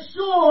must make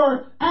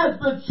sure as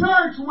the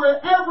church,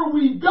 wherever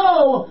we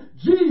go,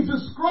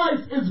 Jesus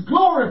Christ is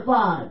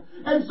glorified.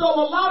 And so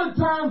a lot of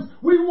times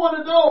we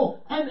want to know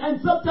and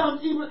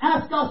sometimes even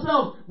ask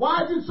ourselves,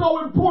 why is it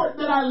so important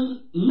that I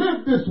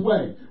live this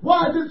way?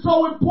 Why is it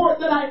so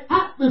important that I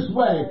act this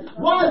way?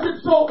 Why is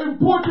it so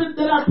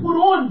important that I put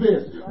on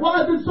this?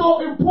 Why is it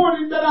so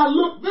important that I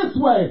look this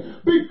way?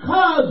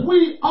 Because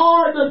we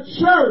are the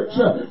church.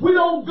 We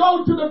don't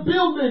go to the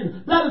building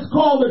that is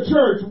called the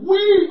church.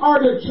 We are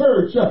the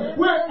church.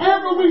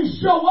 Wherever we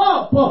show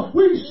up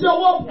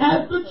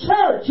as the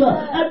church.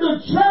 And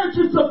the church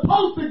is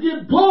supposed to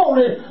give glory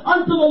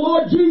unto the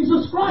Lord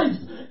Jesus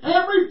Christ.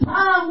 Every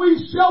time we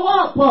show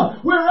up,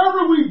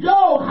 wherever we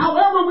go,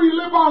 however we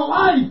live our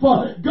life,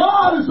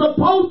 God is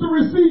supposed to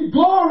receive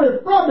glory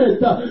from it.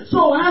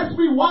 So ask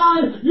me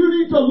why you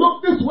need to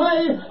look this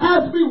way.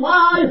 Ask me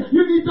why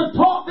you need to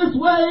talk this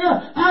way.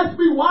 Ask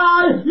me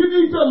why you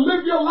need to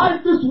live your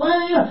life this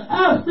way.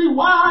 Ask me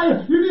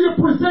why you need to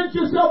present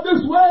yourself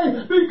this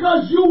way.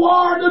 Because you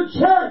are the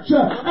church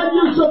and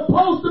you're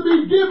supposed to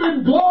be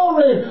giving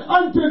glory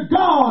unto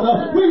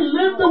God. We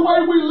live the way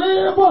we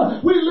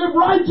live. We live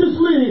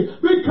righteously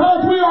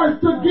because we are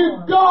to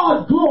give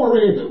God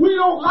glory. We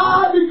don't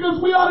lie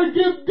because we ought to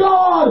give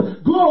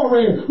God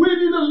glory. We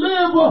need to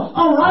live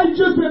a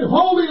righteous and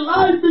holy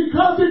life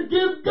because it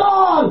gives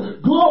God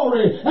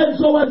glory. And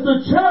so as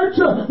the church,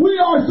 we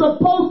are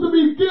supposed to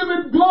be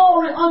giving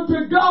glory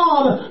unto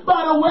God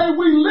by the way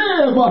we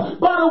live,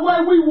 by the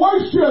way we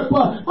worship,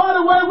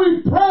 by the way we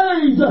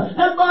praise,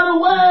 and by the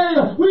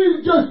way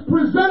we just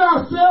present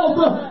ourselves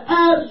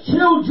as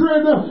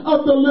children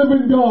of the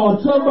living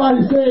God.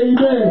 Somebody say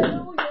amen.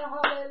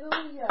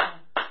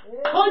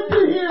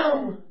 Unto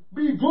him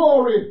be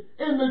glory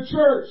in the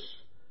church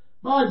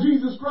by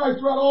Jesus Christ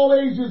throughout all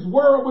ages,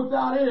 world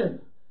without end.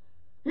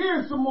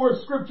 Here's some more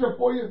scripture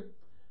for you.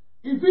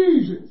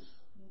 Ephesians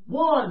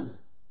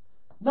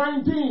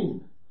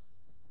 1:19.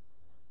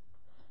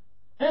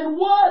 And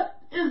what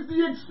is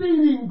the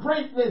exceeding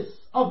greatness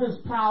of his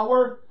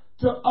power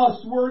to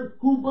usward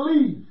who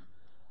believe,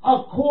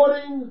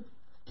 according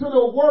to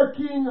the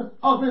working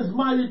of his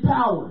mighty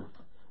power,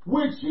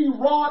 which he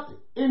wrought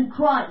in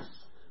Christ,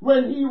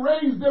 when he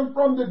raised him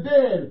from the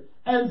dead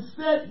and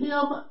set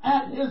him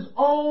at his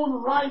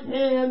own right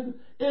hand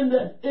in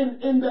the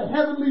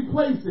heavenly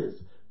places,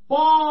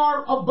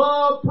 far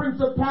above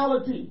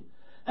principality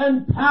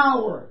and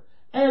power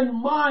and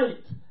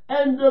might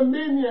and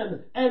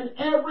dominion and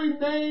every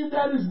name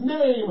that is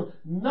named,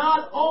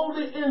 not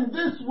only in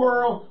this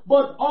world,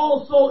 but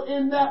also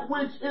in that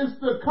which is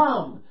to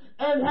come,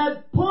 and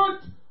had put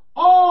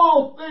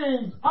all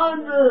things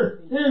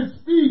under his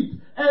feet,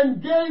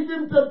 and gave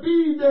him to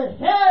be the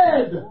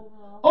head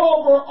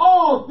over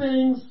all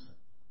things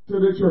to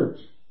the church.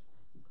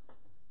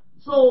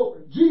 So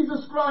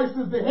Jesus Christ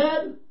is the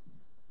head.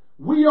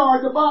 We are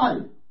the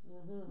body.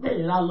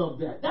 Man, I love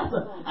that.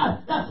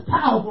 That's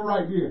powerful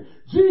right there.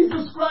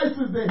 Jesus Christ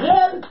is the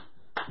head.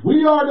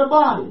 We are the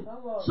body.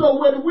 So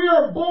when we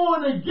are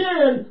born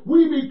again,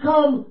 we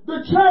become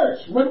the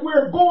church. When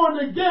we're born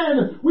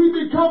again, we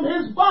become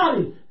his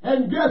body.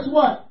 And guess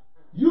what?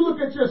 You look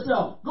at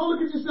yourself. Go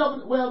look at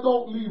yourself. Well,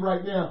 don't leave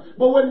right now.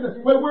 But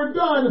when we're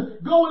done,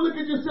 go and look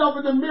at yourself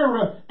in the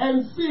mirror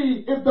and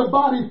see if the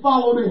body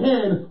follow the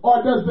head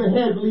or does the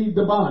head lead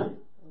the body.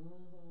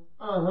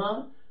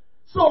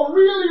 So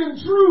really and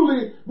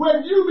truly,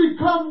 when you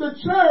become the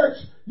church,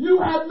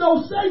 you have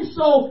no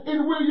say-so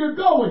in where you're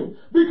going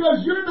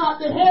because you're not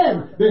the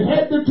head. The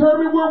head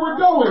determines where we're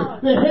going.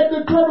 The head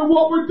determines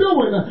what we're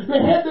doing.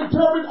 The head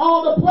determines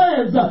all the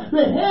plans.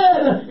 The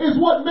head is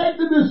what makes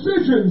the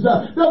decisions.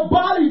 The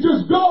body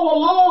just go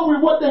along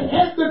with what the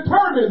head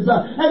determines.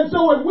 And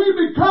so when we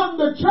become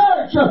the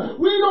church,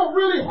 we don't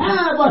really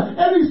have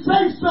any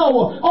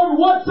say-so on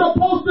what's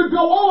supposed to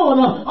go on.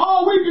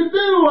 All we can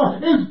do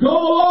is go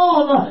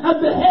along as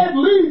the head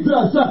leads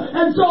us.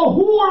 And so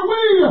who are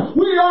we?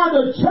 We are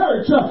the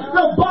church,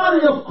 the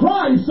body of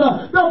Christ,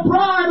 the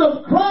bride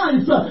of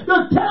Christ,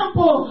 the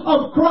temple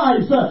of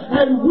Christ.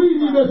 And we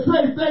need to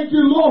say thank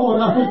you,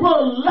 Lord, for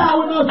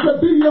allowing us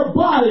to be your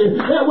body.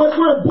 And when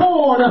we're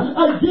born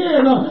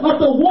again of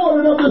the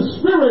water of the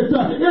Spirit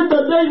in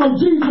the name of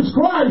Jesus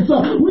Christ,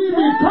 we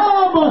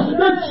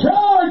become the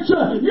church,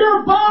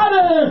 your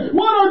body.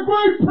 What a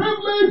great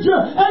privilege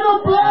and a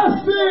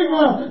blessing.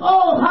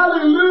 Oh,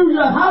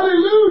 hallelujah,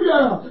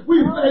 hallelujah. We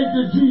thank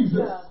you,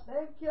 Jesus.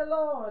 Thank you,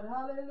 Lord.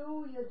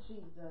 Hallelujah,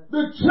 Jesus.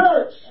 The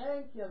church,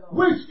 Thank you, Lord,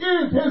 which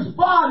is his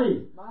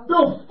body,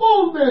 the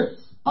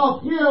fullness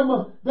of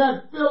him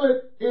that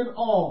filleth in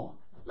all.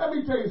 Let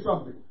me tell you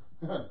something.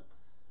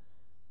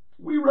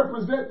 We represent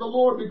represent the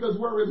Lord because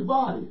we're his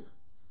body.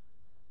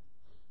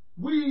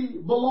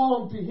 We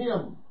belong to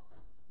him.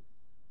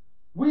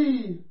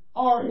 We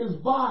are his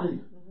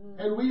body.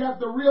 And we have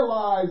to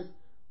realize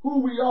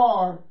who we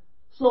are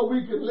so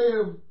we can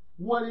live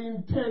what he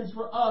intends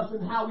for us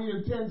and how he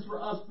intends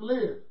for us to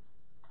live.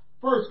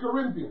 1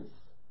 Corinthians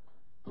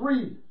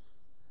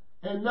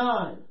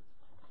 3:9.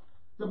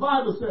 The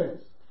Bible says,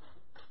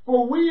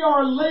 for we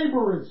are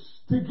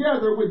laborers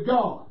together with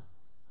God.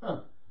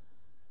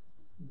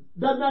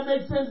 Doesn't that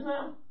make sense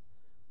now?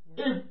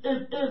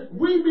 If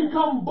we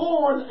become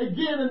born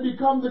again and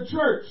become the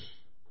church,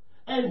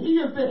 and he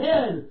is the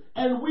head,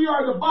 and we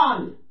are the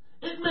body,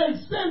 it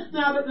makes sense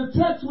now that the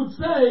text would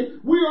say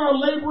we are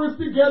laborers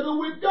together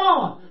with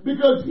God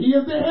because he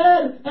is the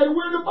head and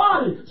we're the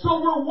body.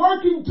 So we're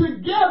working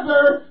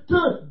together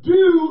to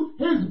do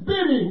his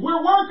bidding.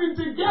 We're working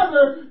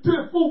together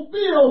to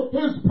fulfill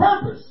his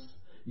purpose.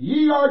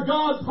 Ye are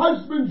God's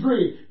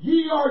husbandry.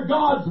 Ye are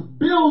God's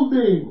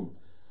building.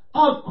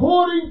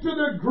 According to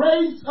the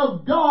grace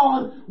of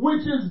God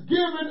which is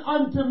given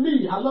unto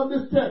me. I love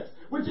this text.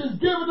 Which is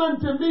given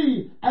unto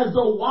me as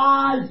a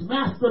wise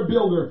master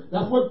builder.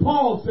 That's what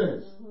Paul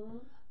says.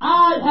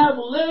 I have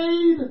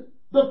laid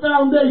the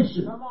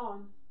foundation. Come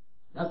on.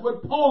 That's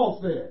what Paul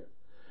said.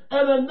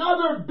 And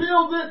another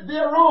buildeth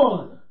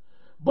thereon.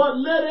 But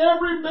let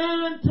every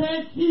man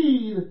take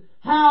heed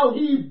how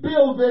he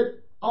buildeth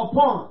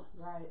upon.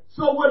 Right.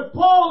 So what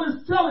Paul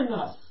is telling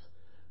us,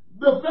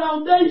 the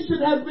foundation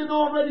has been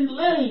already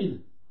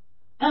laid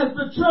as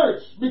the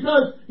church,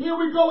 because here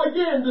we go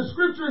again. The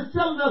scripture is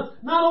telling us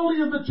not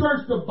only is the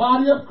church the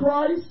body of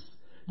Christ,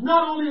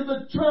 not only is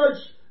the church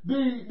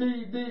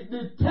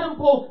the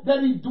temple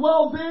that he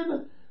dwells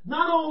in,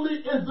 not only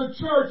is the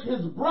church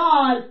his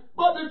bride,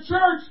 but the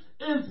church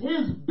is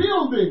his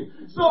building.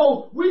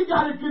 So we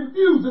got it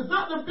confused. It's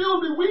not the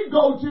building we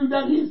go to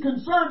that he's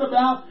concerned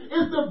about.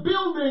 It's the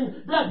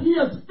building that he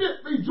has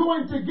fitly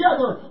joined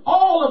together.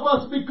 All of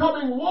us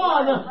becoming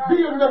one,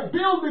 being the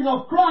building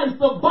of Christ,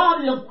 the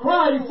body of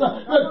Christ,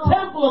 the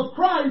temple of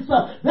Christ.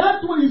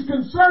 That's what he's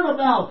concerned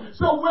about.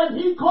 So when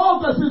he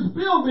calls us his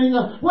building,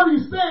 what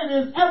he's saying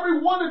is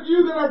every one of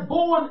you that are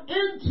born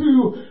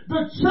into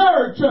the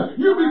church,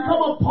 you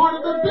become a part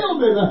of the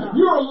building.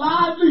 You're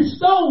lively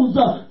stones,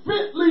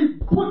 fitly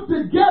put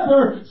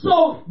together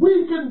so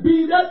we can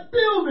be that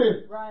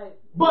building. Right.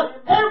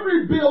 But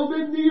every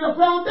building needs a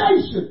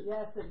foundation.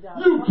 Yes, it does.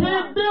 You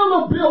can't build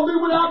a building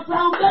without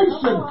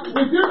foundation.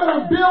 If you're going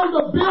to build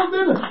a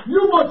building,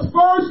 you must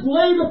first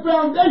lay the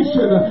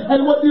foundation.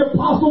 And what the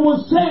apostle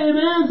was saying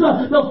is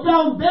the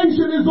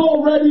foundation is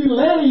already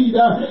laid.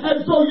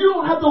 And so you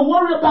don't have to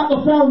worry about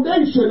the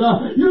foundation.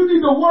 You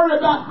need to worry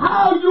about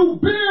how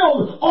you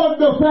build on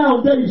the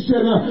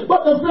foundation.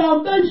 But the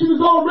foundation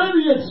is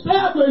already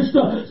established.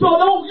 So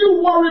don't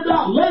you worry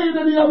about laying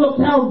any other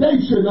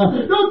foundation.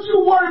 Don't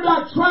you worry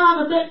about trying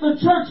to make the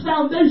church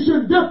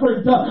foundation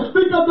different,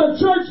 because the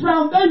church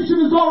foundation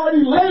is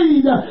already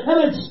laid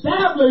and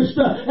established,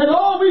 and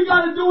all we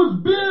got to do is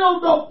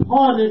build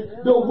upon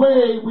it the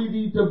way we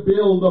need to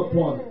build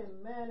upon it.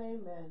 Amen,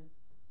 amen.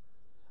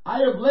 I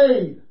have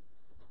laid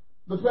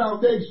the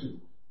foundation,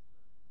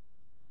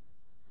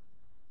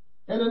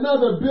 and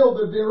another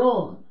buildeth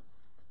thereon.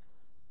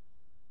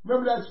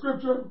 Remember that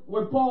scripture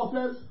what Paul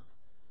says?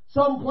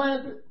 Some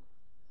planted,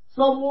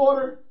 some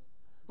watered,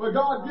 but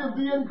God gives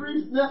the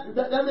increase.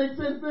 That makes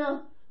sense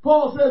now?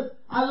 Paul says,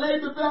 I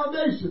laid the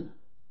foundation.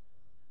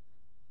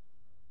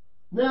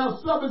 Now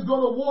some is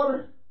going to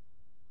water,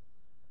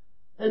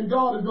 and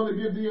God is going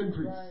to give the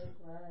increase.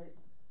 Right.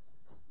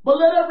 But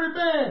let every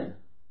man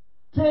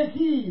take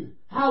heed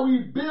how he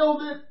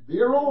build it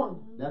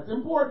thereon. That's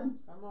important.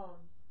 Come on.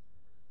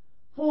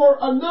 For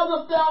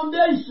another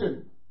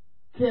foundation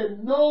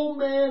can no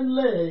man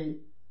lay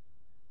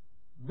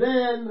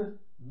than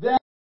that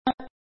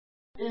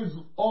is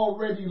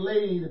already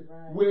laid,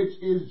 right, which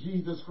is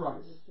Jesus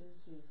Christ.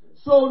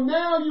 So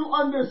now you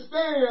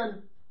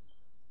understand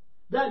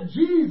that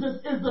Jesus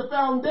is the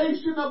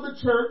foundation of the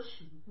church.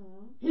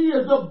 He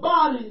is the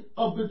body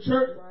of the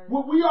church.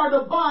 Right. We are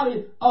the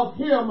body of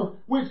him,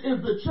 which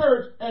is the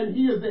church, and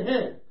he is the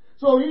head.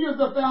 So he is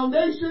the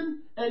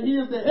foundation, and he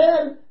is the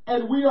head,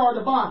 and we are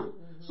the body.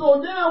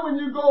 So now when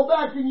you go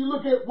back and you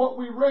look at what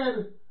we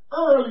read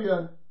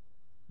earlier,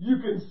 you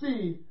can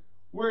see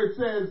where it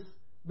says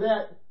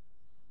that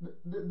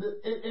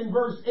in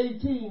verse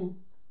 18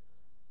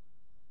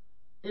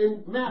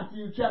 in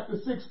Matthew chapter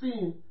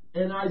 16,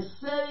 and I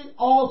say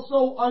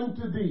also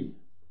unto thee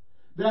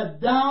that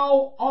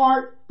thou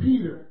art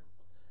Peter,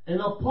 and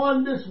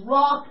upon this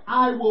rock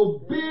I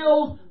will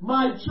build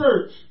my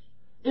church.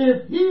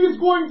 If he's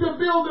going to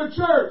build a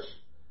church,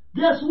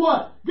 guess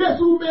what? Guess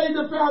who made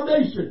the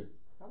foundation?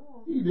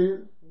 He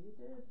did.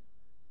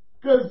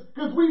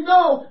 Because we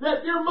know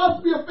that there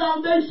must be a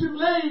foundation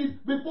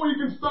laid before you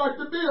can start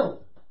to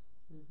build.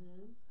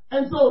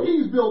 And so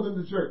he's building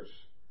the church.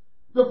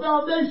 The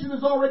foundation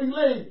is already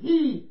laid.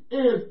 He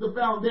is the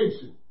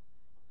foundation.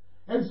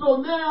 And so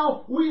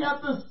now we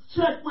have to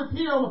check with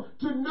him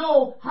to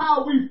know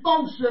how we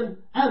function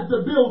as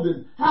the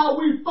building, how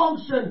we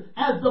function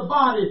as the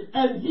body.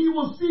 And he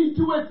will see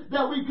to it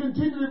that we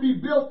continue to be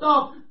built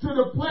up to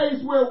the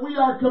place where we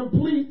are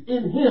complete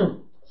in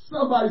him.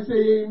 Somebody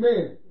say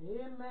amen.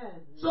 Amen.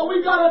 So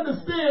we got to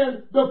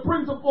understand the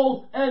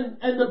principles and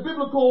the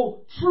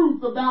biblical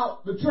truth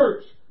about the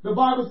church. The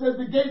Bible says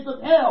the gates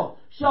of hell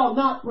shall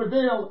not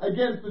prevail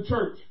against the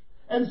church.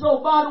 And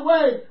so, by the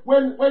way,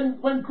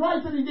 when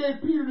Christ said he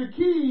gave Peter the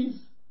keys,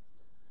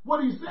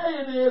 what he's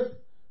saying is,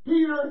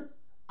 Peter,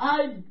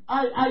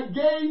 I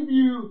gave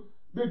you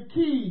the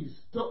keys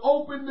to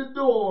open the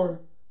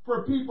door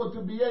for people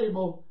to be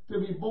able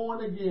to be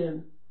born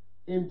again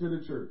into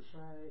the church.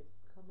 Right.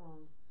 Come on.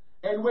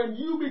 And when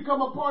you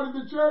become a part of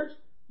the church,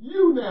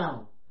 you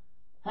now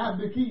have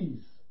the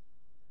keys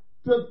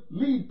to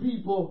lead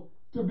people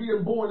to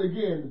being born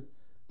again,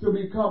 to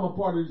become a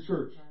part of the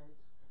church. Right.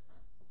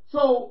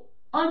 So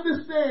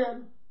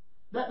understand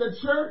that the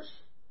church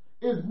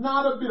is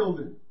not a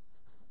building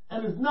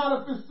and it's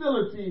not a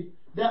facility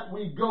that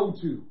we go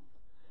to.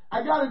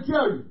 I got to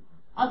tell you,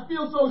 I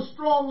feel so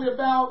strongly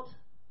about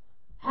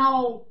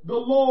how the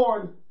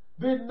Lord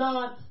did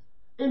not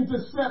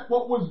intercept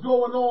what was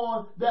going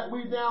on that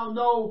we now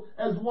know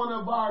as one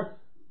of our,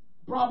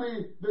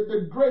 probably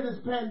the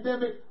greatest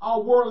pandemic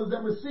our world has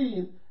ever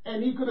seen.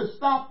 And he could have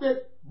stopped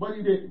it, but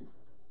he didn't.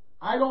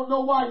 I don't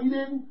know why he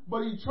didn't,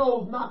 but he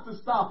chose not to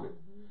stop it.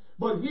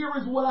 But here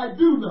is what I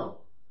do know.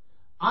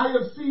 I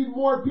have seen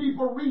more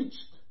people reached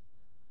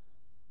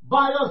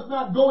by us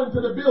not going to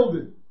the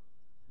building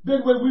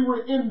than when we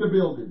were in the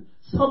building.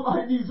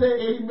 Somebody needs to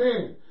say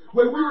amen.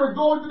 When we were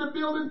going to the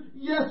building,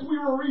 yes, we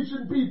were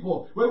reaching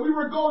people. When we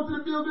were going to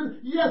the building,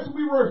 yes,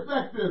 we were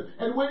effective.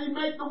 And when he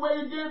make the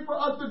way again for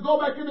us to go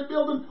back in the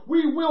building,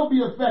 we will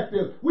be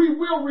effective. We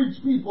will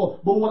reach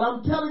people. But what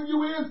I'm telling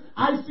you is,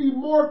 I see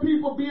more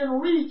people being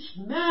reached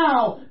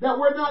now that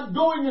we're not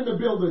going in the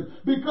building.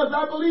 Because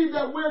I believe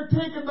that we're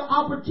taking the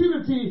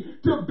opportunity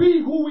to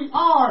be who we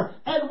are.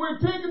 And we're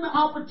taking the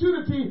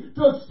opportunity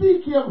to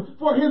seek him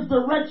for his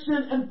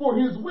direction and for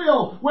his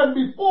will. When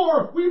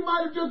before, we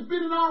might have just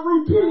been in our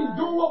routine,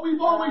 doing what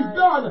we've always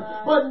done.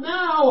 But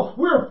now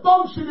we're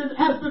functioning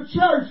as the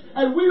church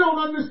and we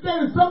don't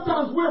understand it.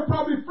 Sometimes we're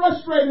probably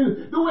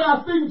frustrated the way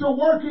our things are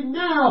working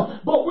now,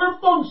 but we're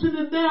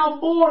functioning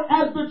now more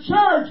as the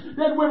church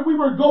than when we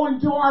were going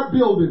to our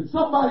building.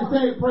 Somebody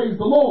say praise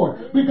the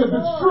Lord, because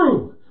it's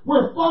true.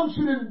 We're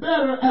functioning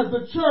better as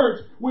the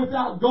church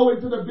without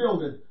going to the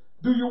building.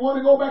 Do you want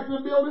to go back to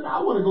the building?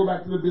 I want to go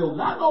back to the building.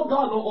 I know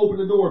God will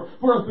open the door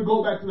for us to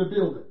go back to the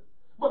building.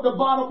 But the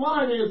bottom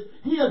line is,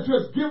 he has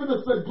just given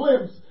us a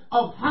glimpse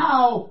of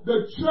how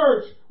the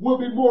church will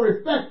be more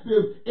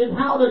effective and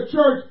how the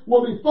church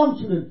will be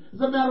functioning.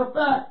 As a matter of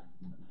fact,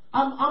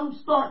 I'm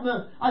starting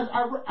to,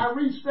 I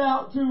reached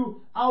out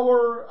to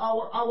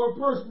our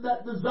person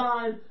that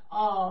designed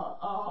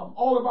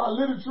all of our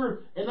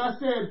literature, and I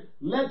said,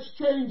 let's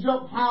change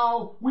up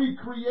how we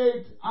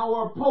create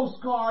our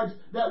postcards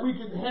that we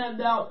can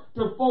hand out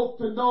to folk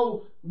to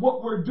know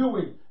what we're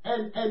doing.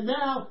 And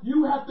now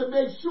you have to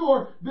make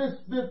sure this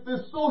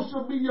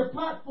social media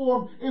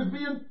platform is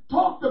being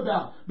talked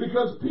about,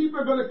 because people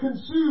are going to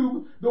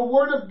consume the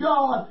Word of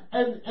God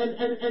and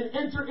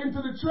enter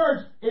into the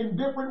church in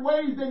different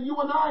ways than you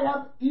and I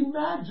have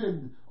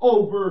imagined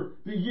over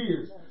the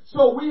years.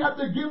 So we have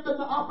to give them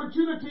the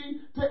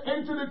opportunity to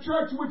enter the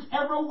church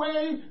whichever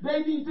way they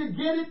need to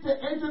get it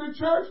to enter the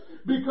church,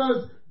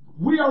 because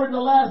we are in the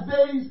last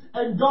days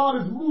and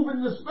God is moving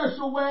in a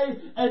special way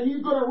and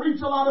he's going to reach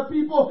a lot of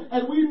people,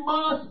 and we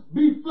must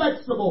be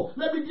flexible.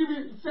 Let me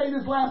say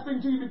this last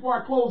thing to you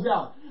before I close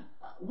out.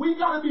 We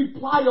got to be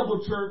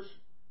pliable, church.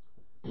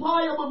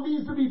 Pliable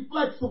means to be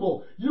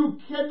flexible. You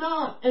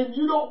cannot and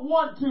you don't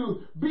want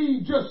to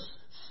be just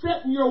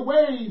set in your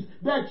ways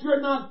that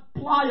you're not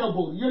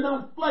pliable, you're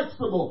not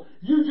flexible.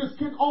 You just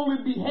can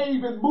only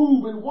behave and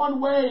move in one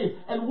way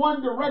and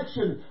one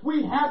direction.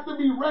 We have to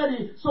be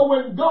ready, so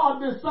when God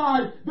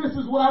decides this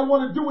is what I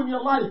want to do in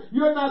your life,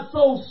 you're not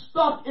so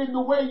stuck in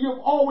the way you've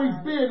always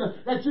been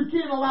that you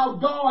can't allow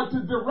God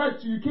to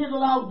direct you. You can't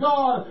allow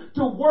God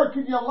to work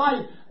in your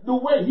life the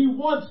way he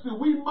wants to.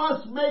 We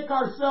must make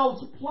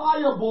ourselves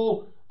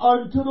pliable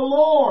unto the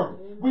Lord.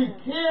 Amen. We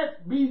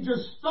can't be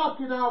just stuck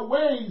in our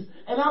ways.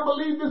 And I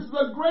believe this is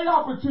a great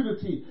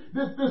opportunity.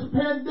 This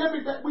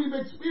pandemic that we've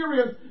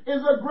experienced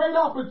is a great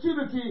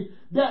opportunity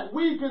that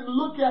we can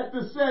look at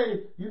to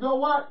say, you know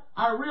what?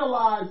 I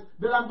realize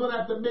that I'm going to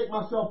have to make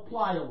myself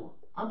pliable.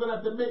 I'm going to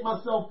have to make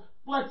myself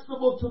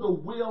flexible to the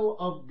will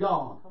of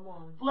God.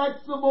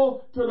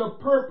 Flexible to the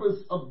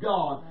purpose of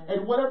God. Right.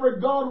 And whatever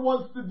God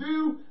wants to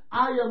do,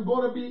 I am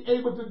going to be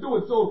able to do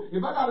it. So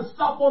if I got to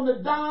stop on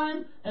the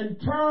dime and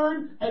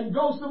turn and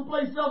go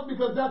someplace else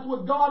because that's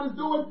what God is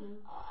doing,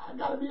 I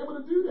got to be able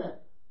to do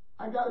that.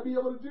 I got to be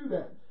able to do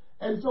that.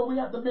 And so we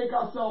have to make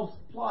ourselves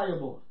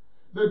pliable.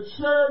 The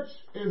church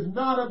is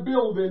not a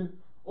building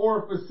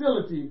or a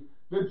facility.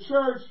 The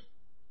church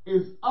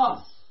is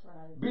us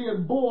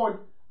being born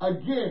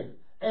again.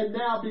 and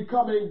now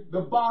becoming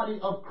the body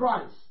of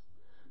Christ.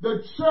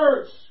 The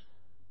church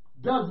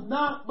does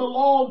not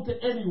belong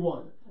to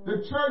anyone.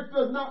 The church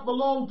does not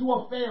belong to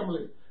a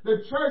family.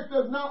 The church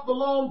does not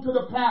belong to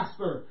the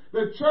pastor.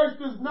 The church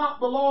does not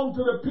belong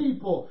to the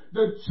people.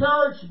 The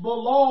church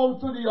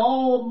belongs to the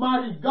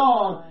Almighty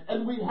God,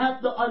 and we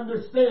have to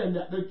understand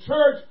that. The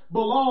church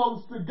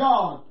belongs to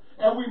God.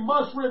 And we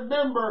must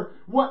remember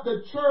what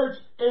the church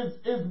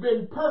is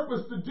been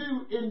purposed to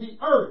do in the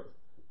earth.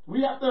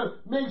 We have to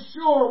make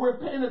sure we're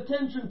paying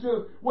attention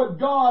to what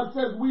God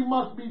says we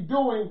must be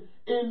doing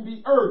in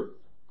the earth.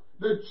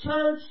 The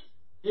church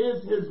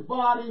is His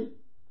body.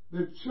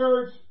 The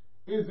church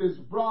is His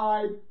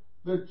bride.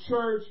 The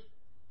church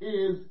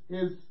is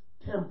His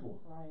temple.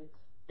 Right.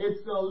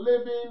 It's a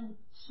living,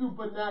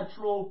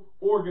 supernatural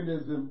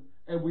organism,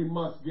 and we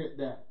must get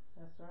that.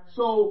 That's right.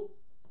 So,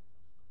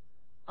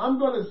 I'm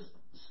going to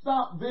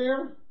stop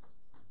there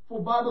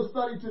for Bible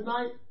study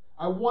tonight.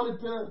 I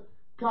wanted to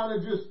kind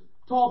of just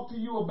talk to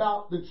you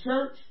about the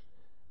church,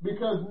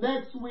 because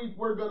next week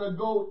we're going to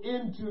go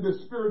into the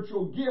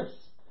spiritual gifts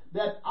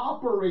that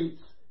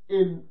operates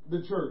in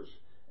the church.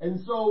 And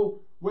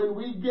so when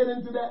we get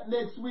into that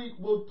next week,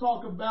 we'll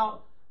talk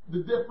about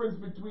the difference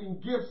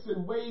between gifts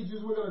and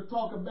wages. We're going to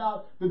talk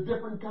about the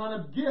different kind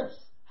of gifts,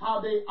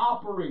 how they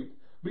operate.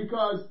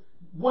 Because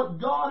what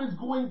God is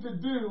going to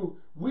do,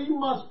 we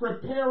must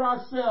prepare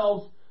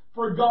ourselves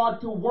for God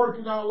to work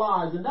in our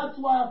lives. And that's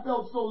why I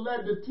felt so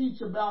led to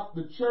teach about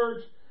the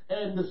church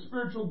and the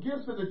spiritual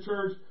gifts of the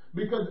church,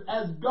 because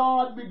as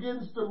God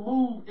begins to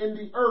move in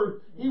the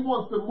earth, He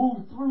wants to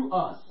move through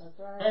us. That's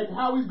right. And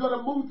how He's going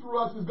to move through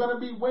us is going to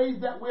be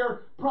ways that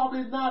we're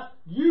probably not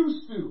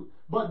used to.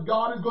 But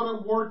God is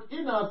going to work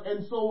in us.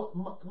 And so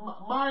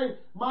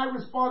my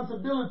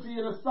responsibility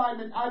and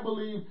assignment, I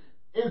believe,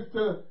 is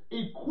to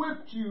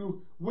equip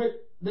you with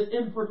the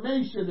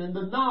information and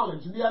the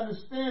knowledge and the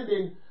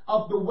understanding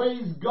of the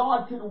ways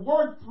God can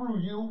work through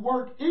you,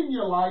 work in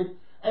your life.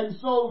 And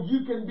so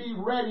you can be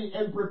ready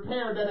and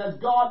prepared that as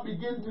God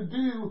begins to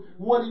do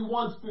what He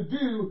wants to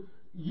do,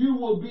 you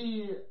will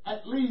be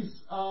at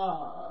least,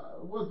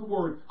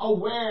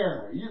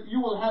 aware.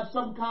 You will have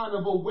some kind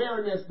of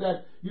awareness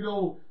that,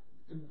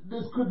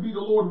 this could be the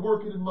Lord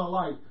working in my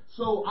life.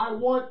 So I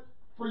want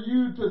for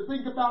you to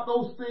think about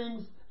those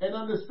things and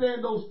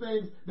understand those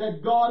things,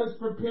 that God is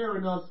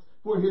preparing us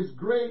for His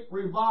great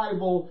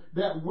revival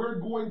that we're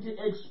going to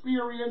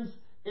experience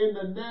in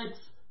the next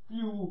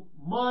few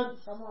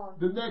months,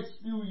 the next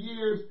few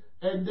years,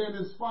 and then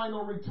His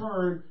final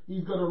return,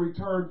 He's going to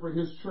return for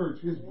His church,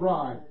 His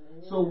bride.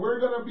 Amen. So we're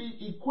going to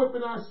be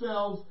equipping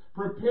ourselves,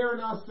 preparing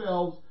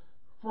ourselves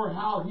for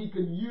how He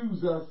can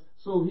use us,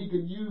 so He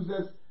can use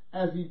us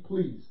as He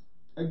please.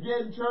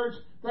 Again, church,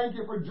 thank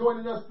you for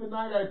joining us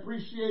tonight. I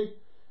appreciate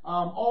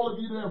all of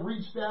you that have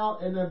reached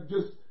out and have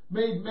just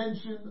made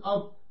mention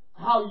of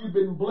how you've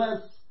been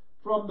blessed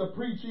from the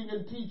preaching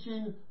and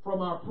teaching,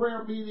 from our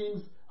prayer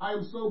meetings. I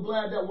am so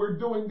glad that we're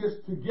doing this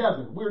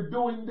together. We're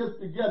doing this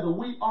together.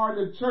 We are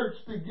the church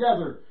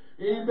together.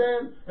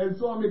 Amen. And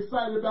so I'm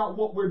excited about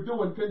what we're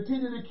doing.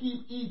 Continue to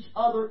keep each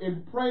other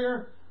in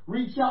prayer.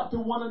 Reach out to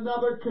one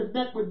another.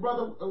 Connect with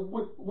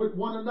with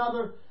one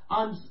another.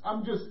 I'm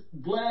just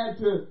glad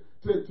to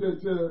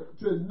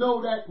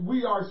know that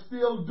we are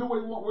still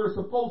doing what we're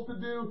supposed to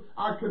do.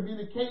 Our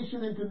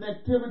communication and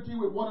connectivity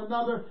with one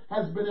another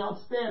has been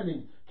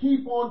outstanding.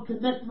 Keep on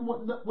connecting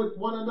with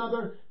one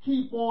another.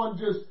 Keep on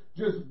just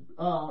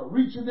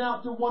reaching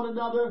out to one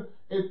another.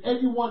 If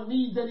anyone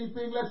needs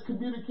anything, let's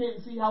communicate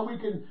and see how we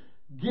can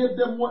give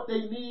them what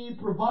they need,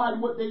 provide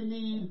what they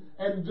need,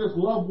 and just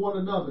love one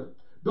another.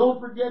 Don't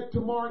forget,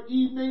 tomorrow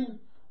evening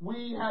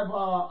we have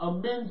a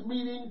men's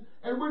meeting,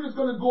 and we're just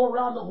going to go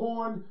around the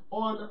horn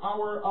on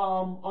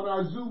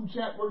our Zoom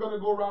chat. We're going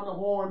to go around the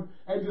horn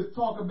and just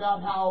talk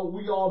about how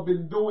we all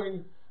been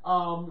doing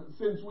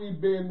since we've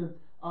been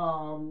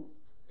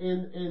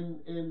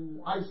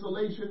in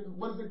isolation.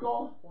 What is it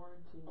called?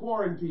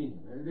 Quarantine.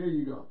 There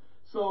you go.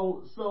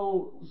 So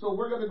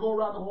we're going to go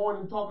around the horn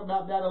and talk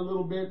about that a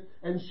little bit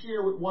and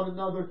share with one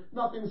another.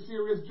 Nothing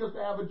serious, just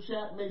to have a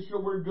chat, make sure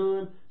we're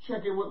good,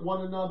 check in with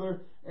one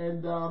another,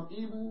 and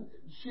even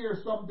share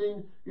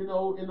something, in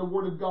the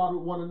Word of God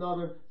with one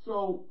another.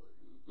 So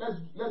let's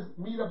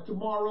meet up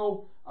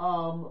tomorrow.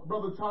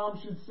 Brother Tom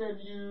should send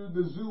you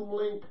the Zoom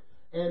link,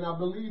 and I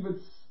believe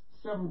it's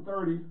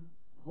 7:30.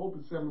 Hope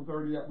it's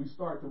 7:30 that we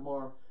start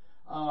tomorrow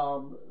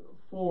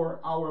for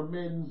our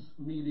men's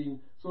meeting.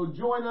 So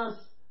join us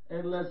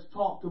and let's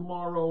talk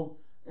tomorrow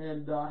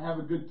and have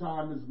a good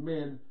time as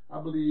men.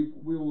 I believe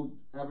we will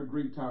have a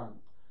great time.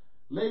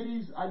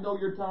 Ladies, I know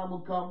your time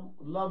will come.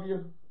 Love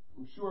you.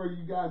 I'm sure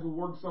you guys will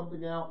work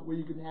something out where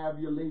you can have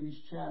your ladies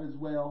chat as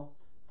well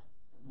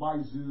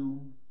by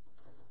Zoom.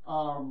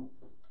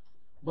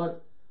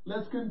 But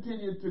let's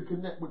continue to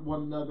connect with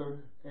one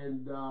another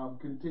and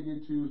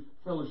continue to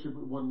fellowship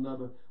with one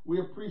another. We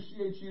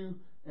appreciate you,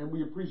 and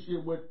we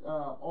appreciate what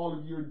all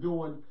of you are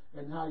doing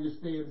and how you're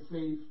staying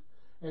safe.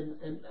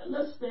 And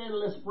let's stand and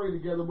let's pray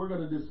together. We're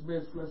going to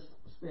dismiss. Let's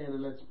stand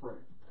and let's pray.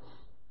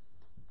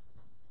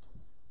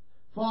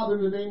 Father,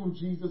 in the name of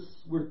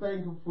Jesus, we're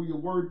thankful for your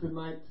word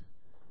tonight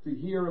to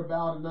hear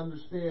about and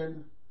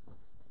understand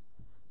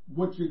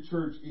what your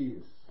church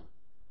is.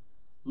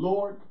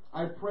 Lord,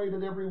 I pray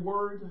that every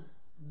word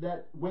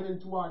that went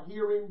into our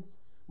hearing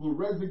will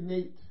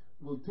resonate,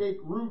 will take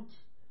root,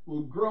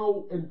 will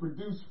grow and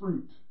produce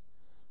fruit.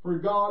 For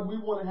God, we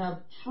want to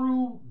have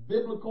true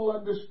biblical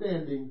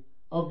understanding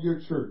of your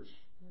church.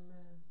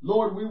 Amen.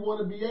 Lord, we want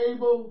to be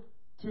able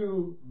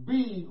to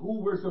be who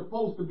we're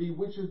supposed to be,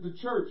 which is the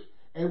church.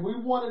 And we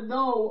want to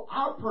know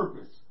our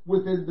purpose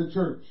within the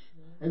church.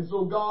 And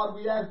so, God,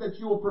 we ask that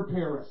you will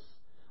prepare us.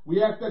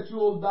 We ask that you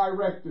will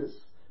direct us,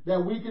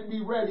 that we can be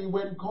ready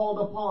when called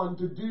upon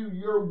to do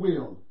your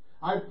will.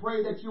 I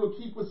pray that you will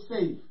keep us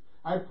safe.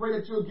 I pray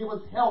that you will give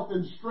us health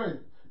and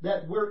strength,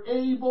 that we're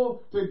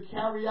able to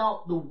carry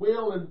out the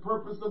will and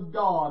purpose of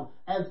God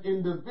as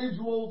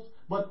individuals,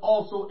 but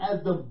also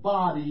as the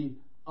body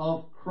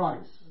of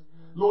Christ.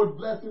 Lord,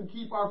 bless and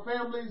keep our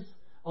families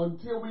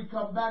until we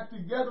come back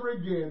together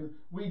again.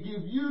 We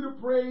give you the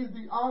praise,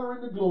 the honor,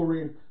 and the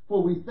glory,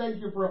 for we thank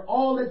you for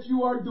all that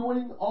you are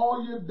doing,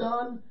 all you've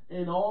done,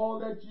 and all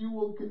that you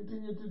will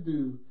continue to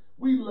do.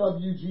 We love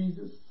you,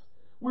 Jesus.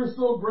 We're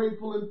so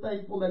grateful and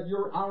thankful that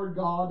you're our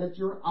God, that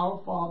you're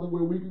our Father,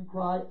 where we can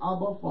cry,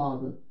 Abba,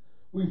 Father.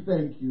 We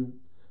thank you.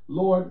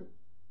 Lord,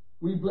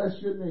 we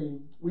bless your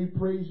name. We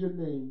praise your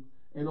name.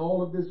 And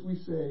all of this we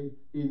say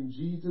in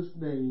Jesus'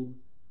 name.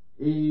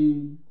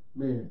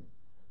 Amen.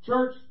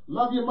 Church,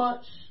 love you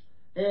much.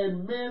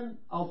 And men,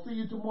 I'll see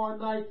you tomorrow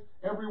night.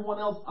 Everyone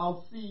else,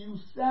 I'll see you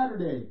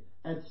Saturday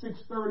at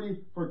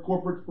 6:30 for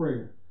corporate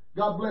prayer.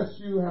 God bless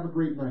you. Have a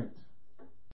great night.